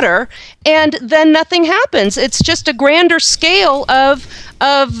slaughter, and then nothing happens. It's just a grander scale of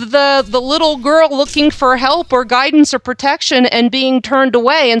the little girl looking for help or guidance or protection and being turned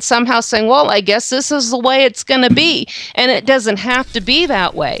away and somehow saying, well, I guess this is the way it's going to be. And it doesn't have to be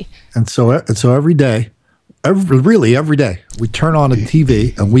that way. And so every day, every day, we turn on a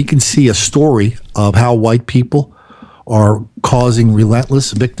TV and we can see a story of how white people are causing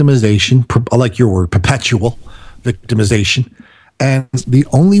relentless victimization, I like your word, perpetual victimization. And the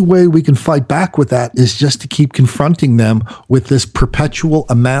only way we can fight back with that is just to keep confronting them with this perpetual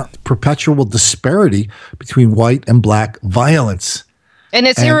disparity between white and black violence. And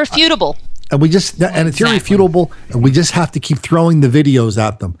it's irrefutable. And it's irrefutable, and we just have to keep throwing the videos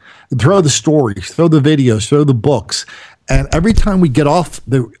at them. Throw the stories, throw the videos, throw the books. And every time we get off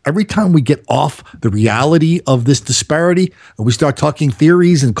the reality of this disparity, and we start talking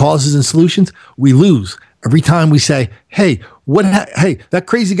theories and causes and solutions, we lose. Every time we say, hey, that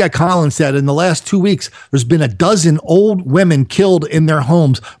crazy guy Colin said in the last 2 weeks, there's been a dozen old women killed in their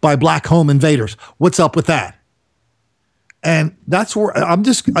homes by black home invaders. What's up with that? And that's where I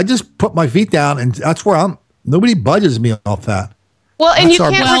just put my feet down, and that's where nobody budges me off that. Well, and you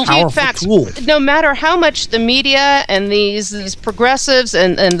can't refute facts. No matter how much the media and these progressives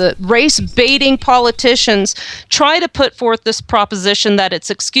and the race-baiting politicians try to put forth this proposition that it's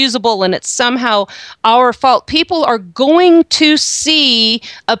excusable and it's somehow our fault, people are going to see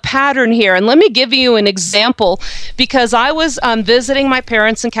a pattern here. And let me give you an example, because I was visiting my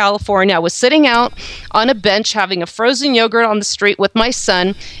parents in California. I was sitting out on a bench having a frozen yogurt on the street with my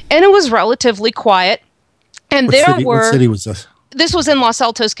son, and it was relatively quiet. And what city was this? This was in Los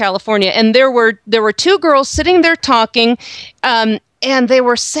Altos, California, and there were two girls sitting there talking, and they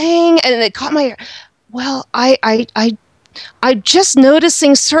were saying, and it caught my ear. Well, I'm just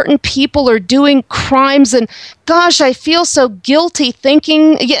noticing certain people are doing crimes, and gosh, I feel so guilty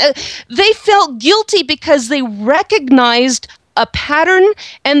thinking. Yeah, they felt guilty because they recognized a pattern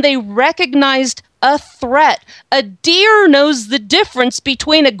and they recognized a threat. A deer knows the difference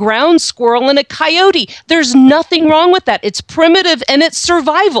between a ground squirrel and a coyote. There's nothing wrong with that. It's primitive and it's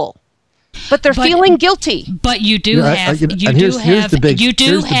survival. But they're feeling guilty. But you do have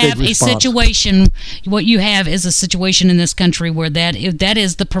a situation. What you have is a situation in this country where that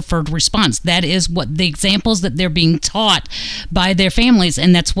is the preferred response. That is what the examples that they're being taught by their families,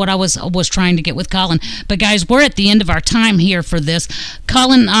 and that's what I was trying to get with Colin. But guys, we're at the end of our time here for this.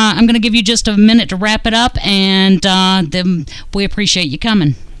 Colin, I'm going to give you just a minute to wrap it up, and then we appreciate you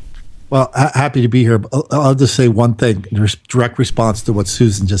coming. Well, happy to be here. I'll just say one thing in direct response to what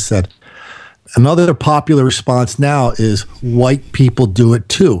Susan just said. Another popular response now is white people do it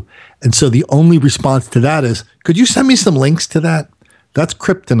too. And so the only response to that is, could you send me some links to that? That's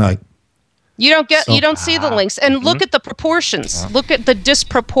kryptonite. You don't see the links. And look at the proportions. Look at the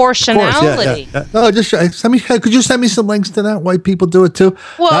disproportionality. Of course, No, just send me. Could you send me some links to that? White people do it too.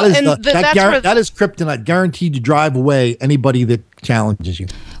 Well, that is kryptonite, guaranteed to drive away anybody that challenges you.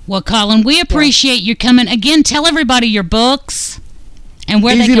 Well, Colin, we appreciate you coming. Again, tell everybody your books and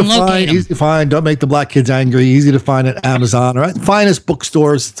where they can locate them. Easy to find. Don't Make the Black Kids Angry. Easy to find at Amazon or at finest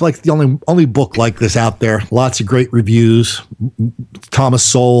bookstores. It's like the only book like this out there. Lots of great reviews. Thomas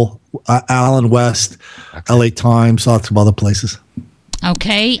Sowell, Alan West, LA Times, lots of other places.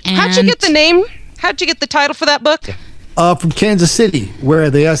 Okay. And how'd you get the name? How'd you get the title for that book? From Kansas City,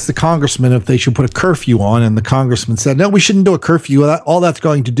 where they asked the congressman if they should put a curfew on, and the congressman said, no, we shouldn't do a curfew. All that's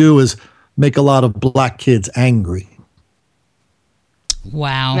going to do is make a lot of black kids angry.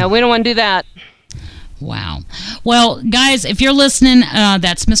 Wow. No, we don't want to do that. Wow. Well, guys, if you're listening,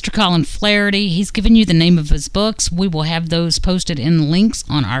 that's Mr. Colin Flaherty. He's given you the name of his books. We will have those posted in links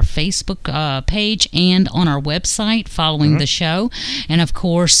on our Facebook page and on our website following the show. And, of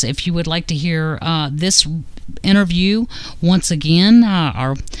course, if you would like to hear this interview once again,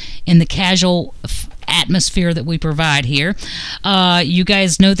 or in the casual atmosphere that we provide here, you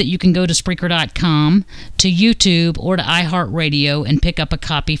guys know that you can go to Spreaker.com, to YouTube, or to iHeartRadio and pick up a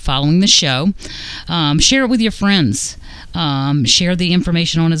copy following the show. Share it with your friends. Share the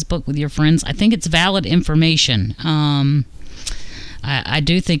information on his book with your friends. I think it's valid information. I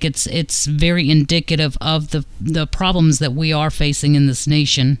do think it's very indicative of the problems that we are facing in this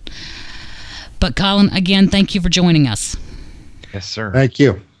nation. But Colin, again, thank you for joining us. Yes, sir. Thank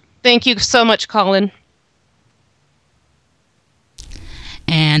you. Thank you so much, Colin.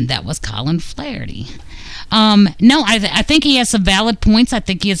 And that was Colin Flaherty. No, I think he has some valid points. I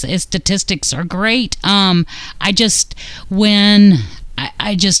think his statistics are great. I just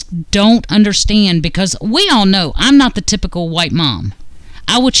don't understand, because we all know I'm not the typical white mom.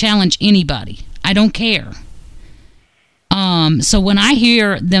 I will challenge anybody. I don't care. So when I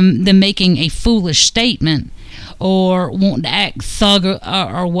hear them making a foolish statement or wanting to act thug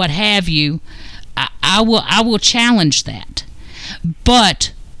or what have you, I will challenge that.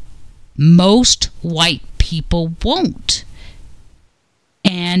 But most white people won't.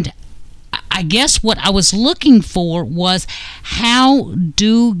 And I guess what I was looking for was, how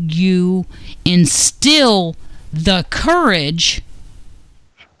do you instill the courage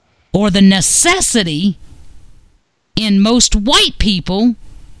or the necessity in most white people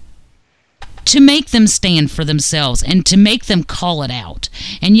to make them stand for themselves and to make them call it out?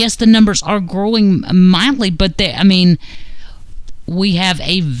 And yes, the numbers are growing mildly, but we have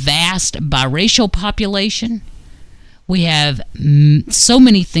a vast biracial population. We have so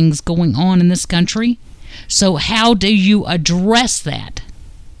many things going on in this country. So how do you address that?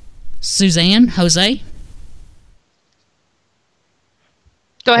 Suzanne, Jose?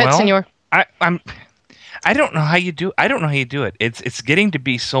 Go ahead, senor. I don't know how you do. I don't know how you do it. It's getting to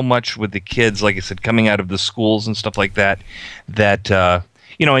be so much with the kids, like I said, coming out of the schools and stuff like that.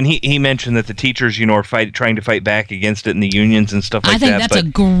 And he mentioned that the teachers, are trying to fight back against it in the unions and stuff like that. I think that's a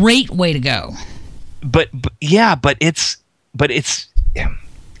great way to go. But they're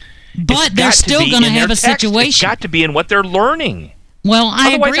still going to have a situation. It's got to be in what they're learning. Well,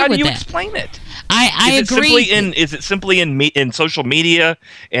 I agree with that. Otherwise, how do you explain it? I agree. Is it simply in social media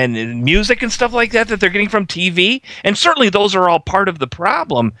and in music and stuff like that they're getting from TV? And certainly those are all part of the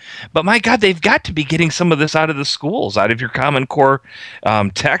problem. But my God, they've got to be getting some of this out of the schools, out of your Common Core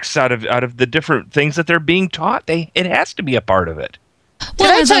texts, out of the different things that they're being taught. It has to be a part of it.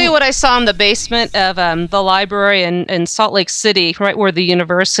 Did I tell you what I saw in the basement of the library in Salt Lake City, right where the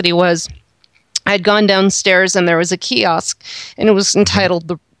university was? I had gone downstairs and there was a kiosk, and it was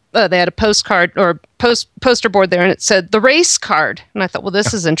entitled they had a postcard or poster board there, and it said the race card. And I thought, well,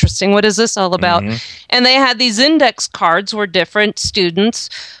 this is interesting. What is this all about? And they had these index cards where different students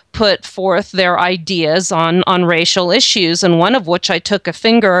put forth their ideas on racial issues, and one of which I took I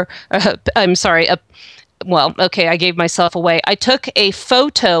gave myself away. I took a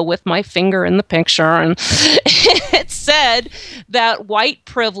photo with my finger in the picture, and it said that white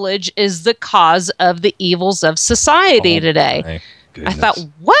privilege is the cause of the evils of society today. I thought,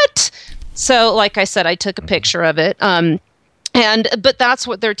 what? So, like I said, I took a picture of it. But that's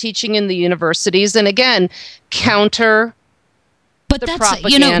what they're teaching in the universities. And again, counter. But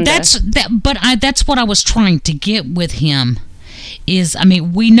that's that's what I was trying to get with him. Is, I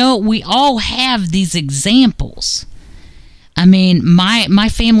mean, we know we all have these examples. I mean, my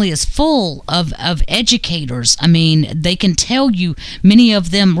family is full of educators. I mean, they can tell you many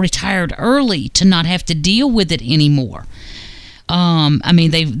of them retired early to not have to deal with it anymore. I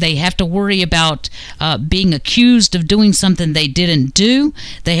mean, they have to worry about being accused of doing something they didn't do.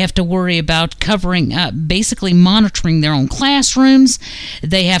 They have to worry about basically monitoring their own classrooms.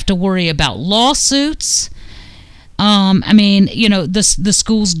 They have to worry about lawsuits. I mean, you know, the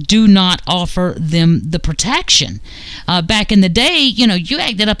schools do not offer them the protection. Back in the day, you know, you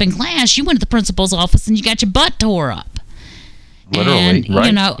acted up in class, you went to the principal's office and you got your butt tore up. Literally, and, right.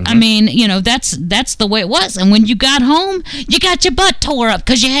 You know, I mean, you know, that's the way it was. And when you got home, you got your butt tore up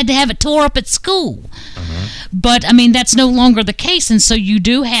because you had to have it tore up at school. But, I mean, that's no longer the case. And so you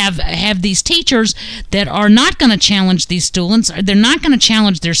do have these teachers that are not going to challenge these students. They're not going to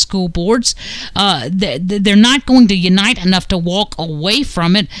challenge their school boards. They're not going to unite enough to walk away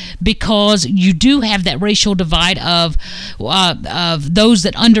from it, because you do have that racial divide of those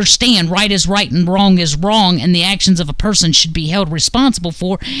that understand right is right and wrong is wrong, and the actions of a person should be held responsible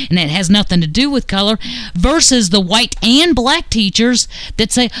for, and it has nothing to do with color, versus the white and black teachers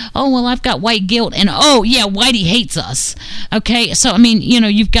that say, oh, well, I've got white guilt, and oh, yeah, Whitey hates us. Okay, so, I mean, you know,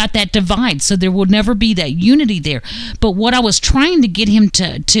 you've got that divide, so there will never be that unity there. But what I was trying to get him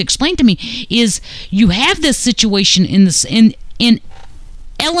to explain to me is you have this situation in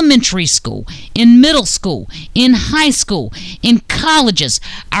elementary school, in middle school, in high school, in colleges.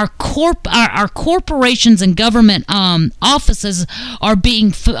 Our corporations and government offices are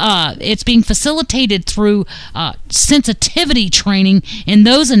being facilitated through sensitivity training in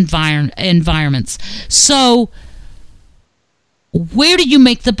those environments. So where do you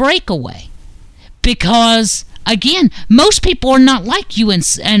make the breakaway? Because again, most people are not like you and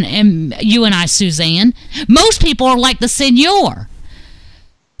you and I, Suzanne. Most people are like the senor,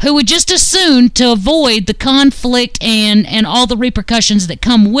 who would just as soon, to avoid the conflict and all the repercussions that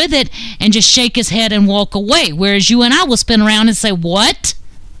come with it, and just shake his head and walk away. Whereas you and I will spin around and say, what?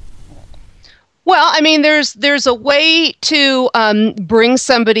 Well, I mean, there's a way to bring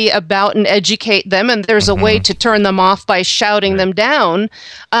somebody about and educate them, and there's a way to turn them off by shouting them down.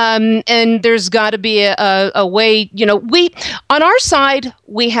 And there's got to be a way, you know, on our side,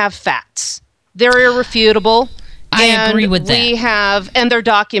 we have facts. They're irrefutable. I agree with that. We have, and they're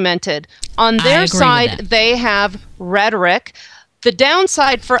documented. On their side, they have rhetoric. The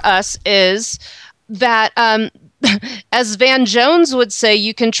downside for us is that, as Van Jones would say,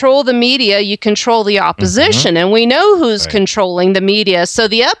 you control the media, you control the opposition. And we know who's controlling the media. So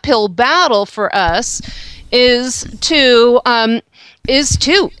the uphill battle for us is to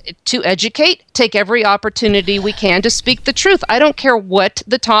educate, take every opportunity we can to speak the truth. I don't care what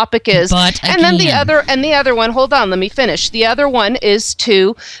the topic is. But and then the other one, hold on, let me finish. The other one is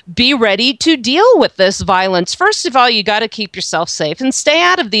to be ready to deal with this violence. First of all, you got to keep yourself safe and stay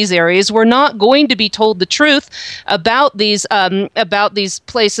out of these areas. We're not going to be told the truth about these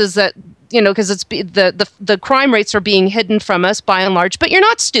places that, you know, because it's the crime rates are being hidden from us by and large. But you're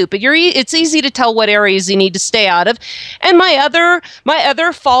not stupid. It's easy to tell what areas you need to stay out of. And my other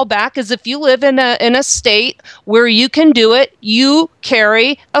fallback is, if you live in a state where you can do it, you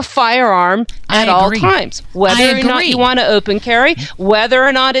carry a firearm at all times, whether or not you want to open carry, whether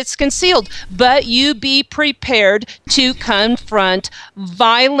or not it's concealed. But you be prepared to confront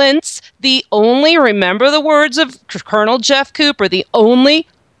violence. Remember the words of Colonel Jeff Cooper, the only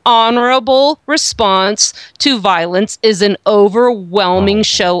honorable response to violence is an overwhelming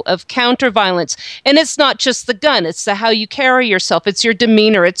show of counter-violence. And it's not just the gun, it's how you carry yourself, it's your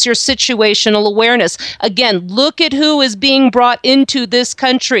demeanor, it's your situational awareness. Again, look at who is being brought into this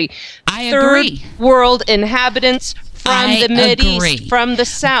country. I agree. Third world inhabitants from the Mideast, from the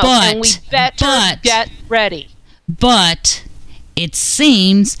South, and we better get ready. But it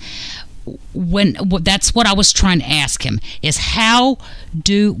seems that's what I was trying to ask him, is how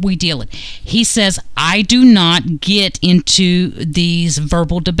do we deal it? He says, I do not get into these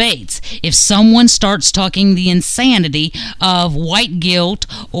verbal debates. If someone starts talking the insanity of white guilt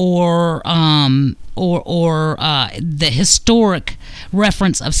or the historic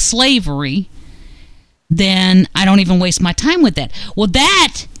reference of slavery, then I don't even waste my time with that. Well,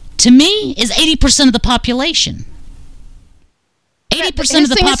 that, to me, is 80% of the population. 80% of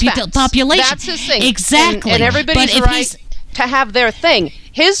the population. That's his thing. Exactly. And everybody's right to have their thing.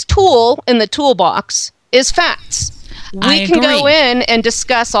 His tool in the toolbox is facts. We can go in and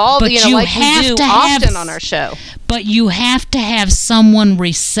discuss all the, like we do often on our show. But you have to have someone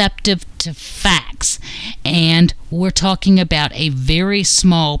receptive to facts. And we're talking about a very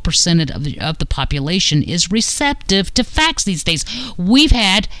small percentage of the population is receptive to facts these days. We've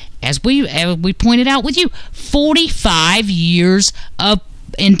had, as we pointed out with you, 45 years of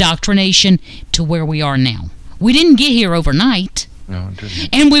indoctrination to where we are now. We didn't get here overnight. No, it didn't.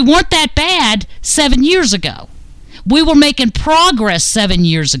 And we weren't that bad 7 years ago. We were making progress 7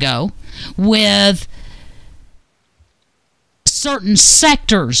 years ago with certain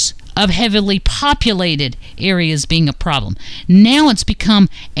sectors of heavily populated areas being a problem. Now it's become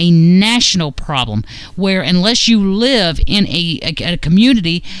a national problem where unless you live in a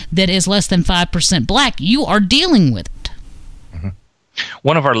community that is less than 5% black, you are dealing with it.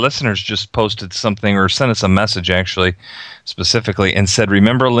 One of our listeners just posted something or sent us a message actually specifically and said,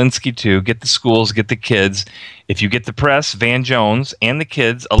 remember Alinsky too, get the schools, get the kids. If you get the press, Van Jones, and the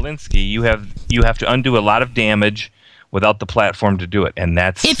kids, Alinsky, you have to undo a lot of damage without the platform to do it. And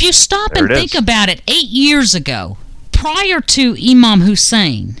that's if you stop and think about it, 8 years ago, prior to Imam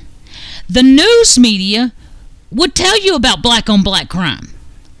Hussein, the news media would tell you about black on black crime.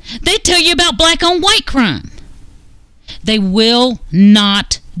 They'd tell you about black on white crime. They will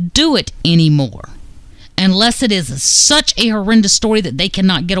not do it anymore unless it is such a horrendous story that they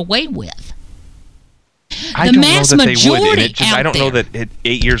cannot get away with. I don't know that they would. I don't know that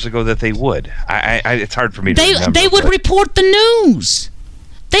 8 years ago that they would. It's hard for me to remember. They would report the news.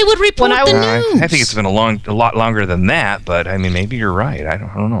 They would report the news. I think it's been a lot longer than that, but I mean, maybe you're right. I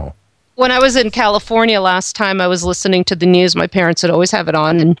don't know. When I was in California last time, I was listening to the news. My parents would always have it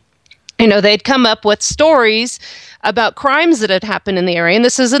on, and they'd come up with stories about crimes that had happened in the area. And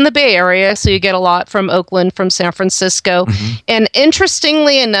this is in the Bay Area, so you get a lot from Oakland, from San Francisco. Mm-hmm. And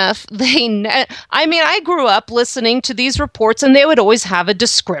interestingly enough, I grew up listening to these reports, and they would always have a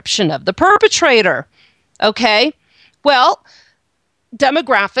description of the perpetrator. Okay? Well,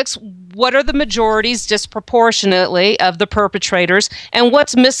 demographics, what are the majorities disproportionately of the perpetrators, and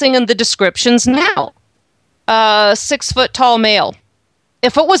what's missing in the descriptions now? 6 foot tall male.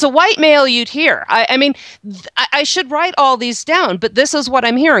 If it was a white male, you'd hear. I should write all these down, but this is what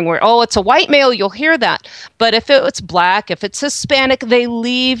I'm hearing. Where it's a white male, you'll hear that. But if it's black, if it's Hispanic, they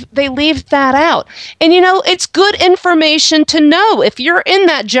leave that out. And it's good information to know. If you're in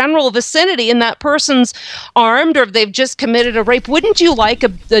that general vicinity and that person's armed or if they've just committed a rape, wouldn't you like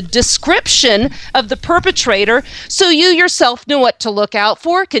the description of the perpetrator so you yourself know what to look out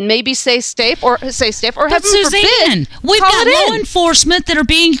for? Can maybe say safe or heaven Suzanne, forbid, we've got law enforcement that are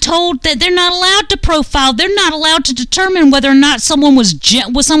being told that they're not allowed to profile. They're not allowed to determine whether or not someone was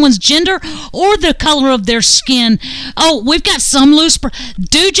someone's gender or the color of their skin. Oh, we've got some loose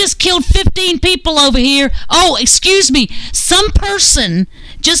dude just killed 15 people over here. Oh, excuse me. Some person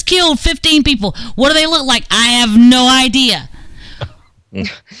just killed 15 people. What do they look like? I have no idea.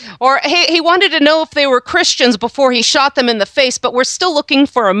 Or he wanted to know if they were Christians before he shot them in the face, but we're still looking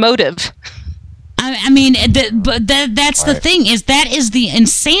for a motive. That's the thing, is that is the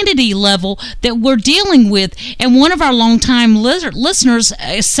insanity level that we're dealing with. And one of our longtime listeners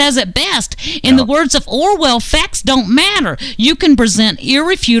says it best. In the words of Orwell, facts don't matter. You can present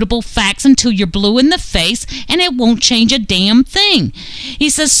irrefutable facts until you're blue in the face, and it won't change a damn thing.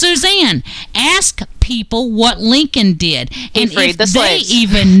 He says, Suzanne, ask people what Lincoln did. And if they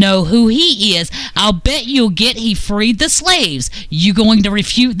even know who he is, I'll bet you'll get he freed the slaves. You going to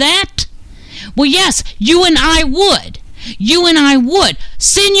refute that? Well, yes, you and I would. You and I would.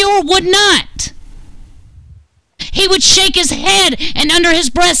 Senor would not. He would shake his head and under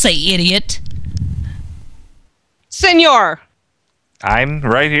his breath say, idiot. Senor. I'm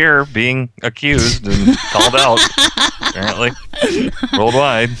right here being accused and called out, apparently,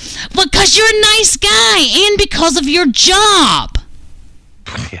 worldwide. Because you're a nice guy and because of your job.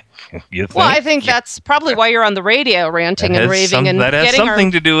 You think? Well, I think that's probably why you're on the radio ranting and raving and that has getting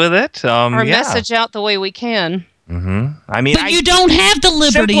something to do with it. Our message out the way we can. Mm-hmm. But you don't have the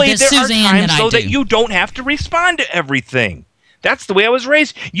liberty that Suzanne and I do. That you don't have to respond to everything. That's the way I was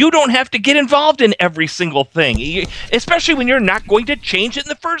raised. You don't have to get involved in every single thing, especially when you're not going to change it in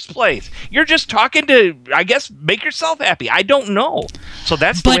the first place. You're just talking to, I guess, make yourself happy. I don't know. So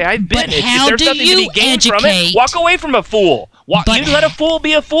that's the way I've been. If there's something to be gained from it, walk away from a fool. You let a fool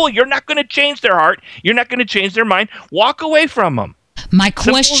be a fool. You're not going to change their heart. You're not going to change their mind. Walk away from them. My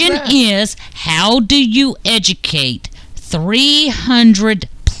question is, how do you educate 300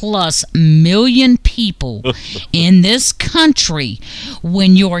 plus million people in this country,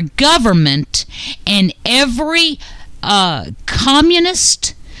 when your government and every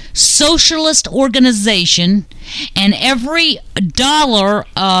communist, socialist organization and every dollar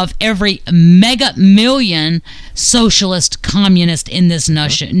of every mega million socialist communist in this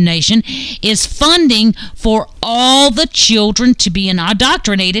nation is funding for all the children to be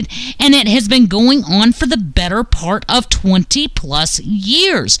indoctrinated, and it has been going on for the better part of 20 plus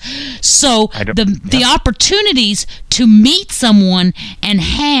years. So the opportunities to meet someone and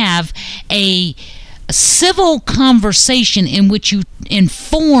have a civil conversation in which you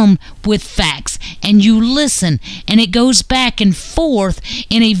inform with facts and you listen and it goes back and forth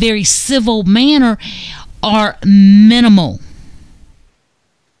in a very civil manner are minimal.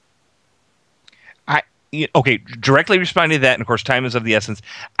 Okay, directly responding to that, and of course time is of the essence,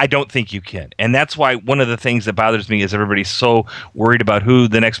 I don't think you can. And that's why one of the things that bothers me is everybody's so worried about who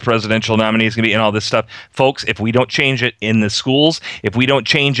the next presidential nominee is going to be and all this stuff. Folks, if we don't change it in the schools, if we don't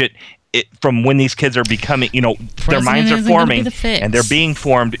change it from when these kids are becoming, their minds are forming and they're being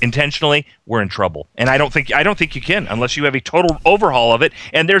formed intentionally, we're in trouble. And I don't think you can unless you have a total overhaul of it.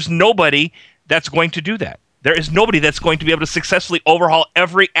 And there's nobody that's going to do that. There is nobody that's going to be able to successfully overhaul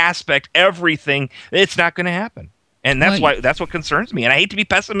every aspect, everything. It's not going to happen. And that's what concerns me. And I hate to be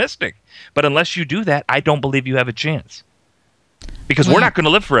pessimistic, but unless you do that, I don't believe you have a chance. Because we're not going to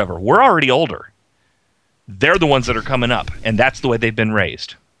live forever. We're already older. They're the ones that are coming up, and that's the way they've been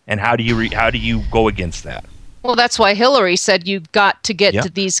raised. And how do you go against that? Well, that's why Hillary said you've got to get to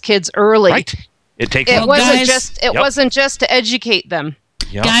these kids early. Right. It wasn't just to educate them.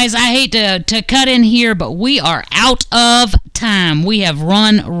 Yep. Guys, I hate to cut in here, but we are out of time. We have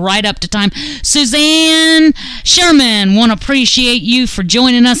run right up to time. Suzanne Sherman, want to appreciate you for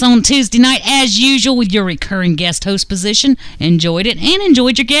joining us on Tuesday night, as usual, with your recurring guest host position. Enjoyed it and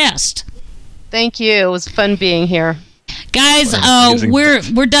enjoyed your guest. Thank you. It was fun being here. Guys, we're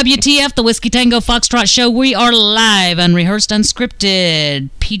WTF, the Whiskey Tango Foxtrot Show. We are live, unrehearsed, unscripted,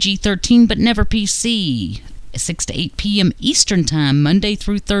 PG-13, but never PC. 6 to 8 p.m. Eastern Time, Monday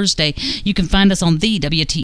through Thursday. You can find us on the WTF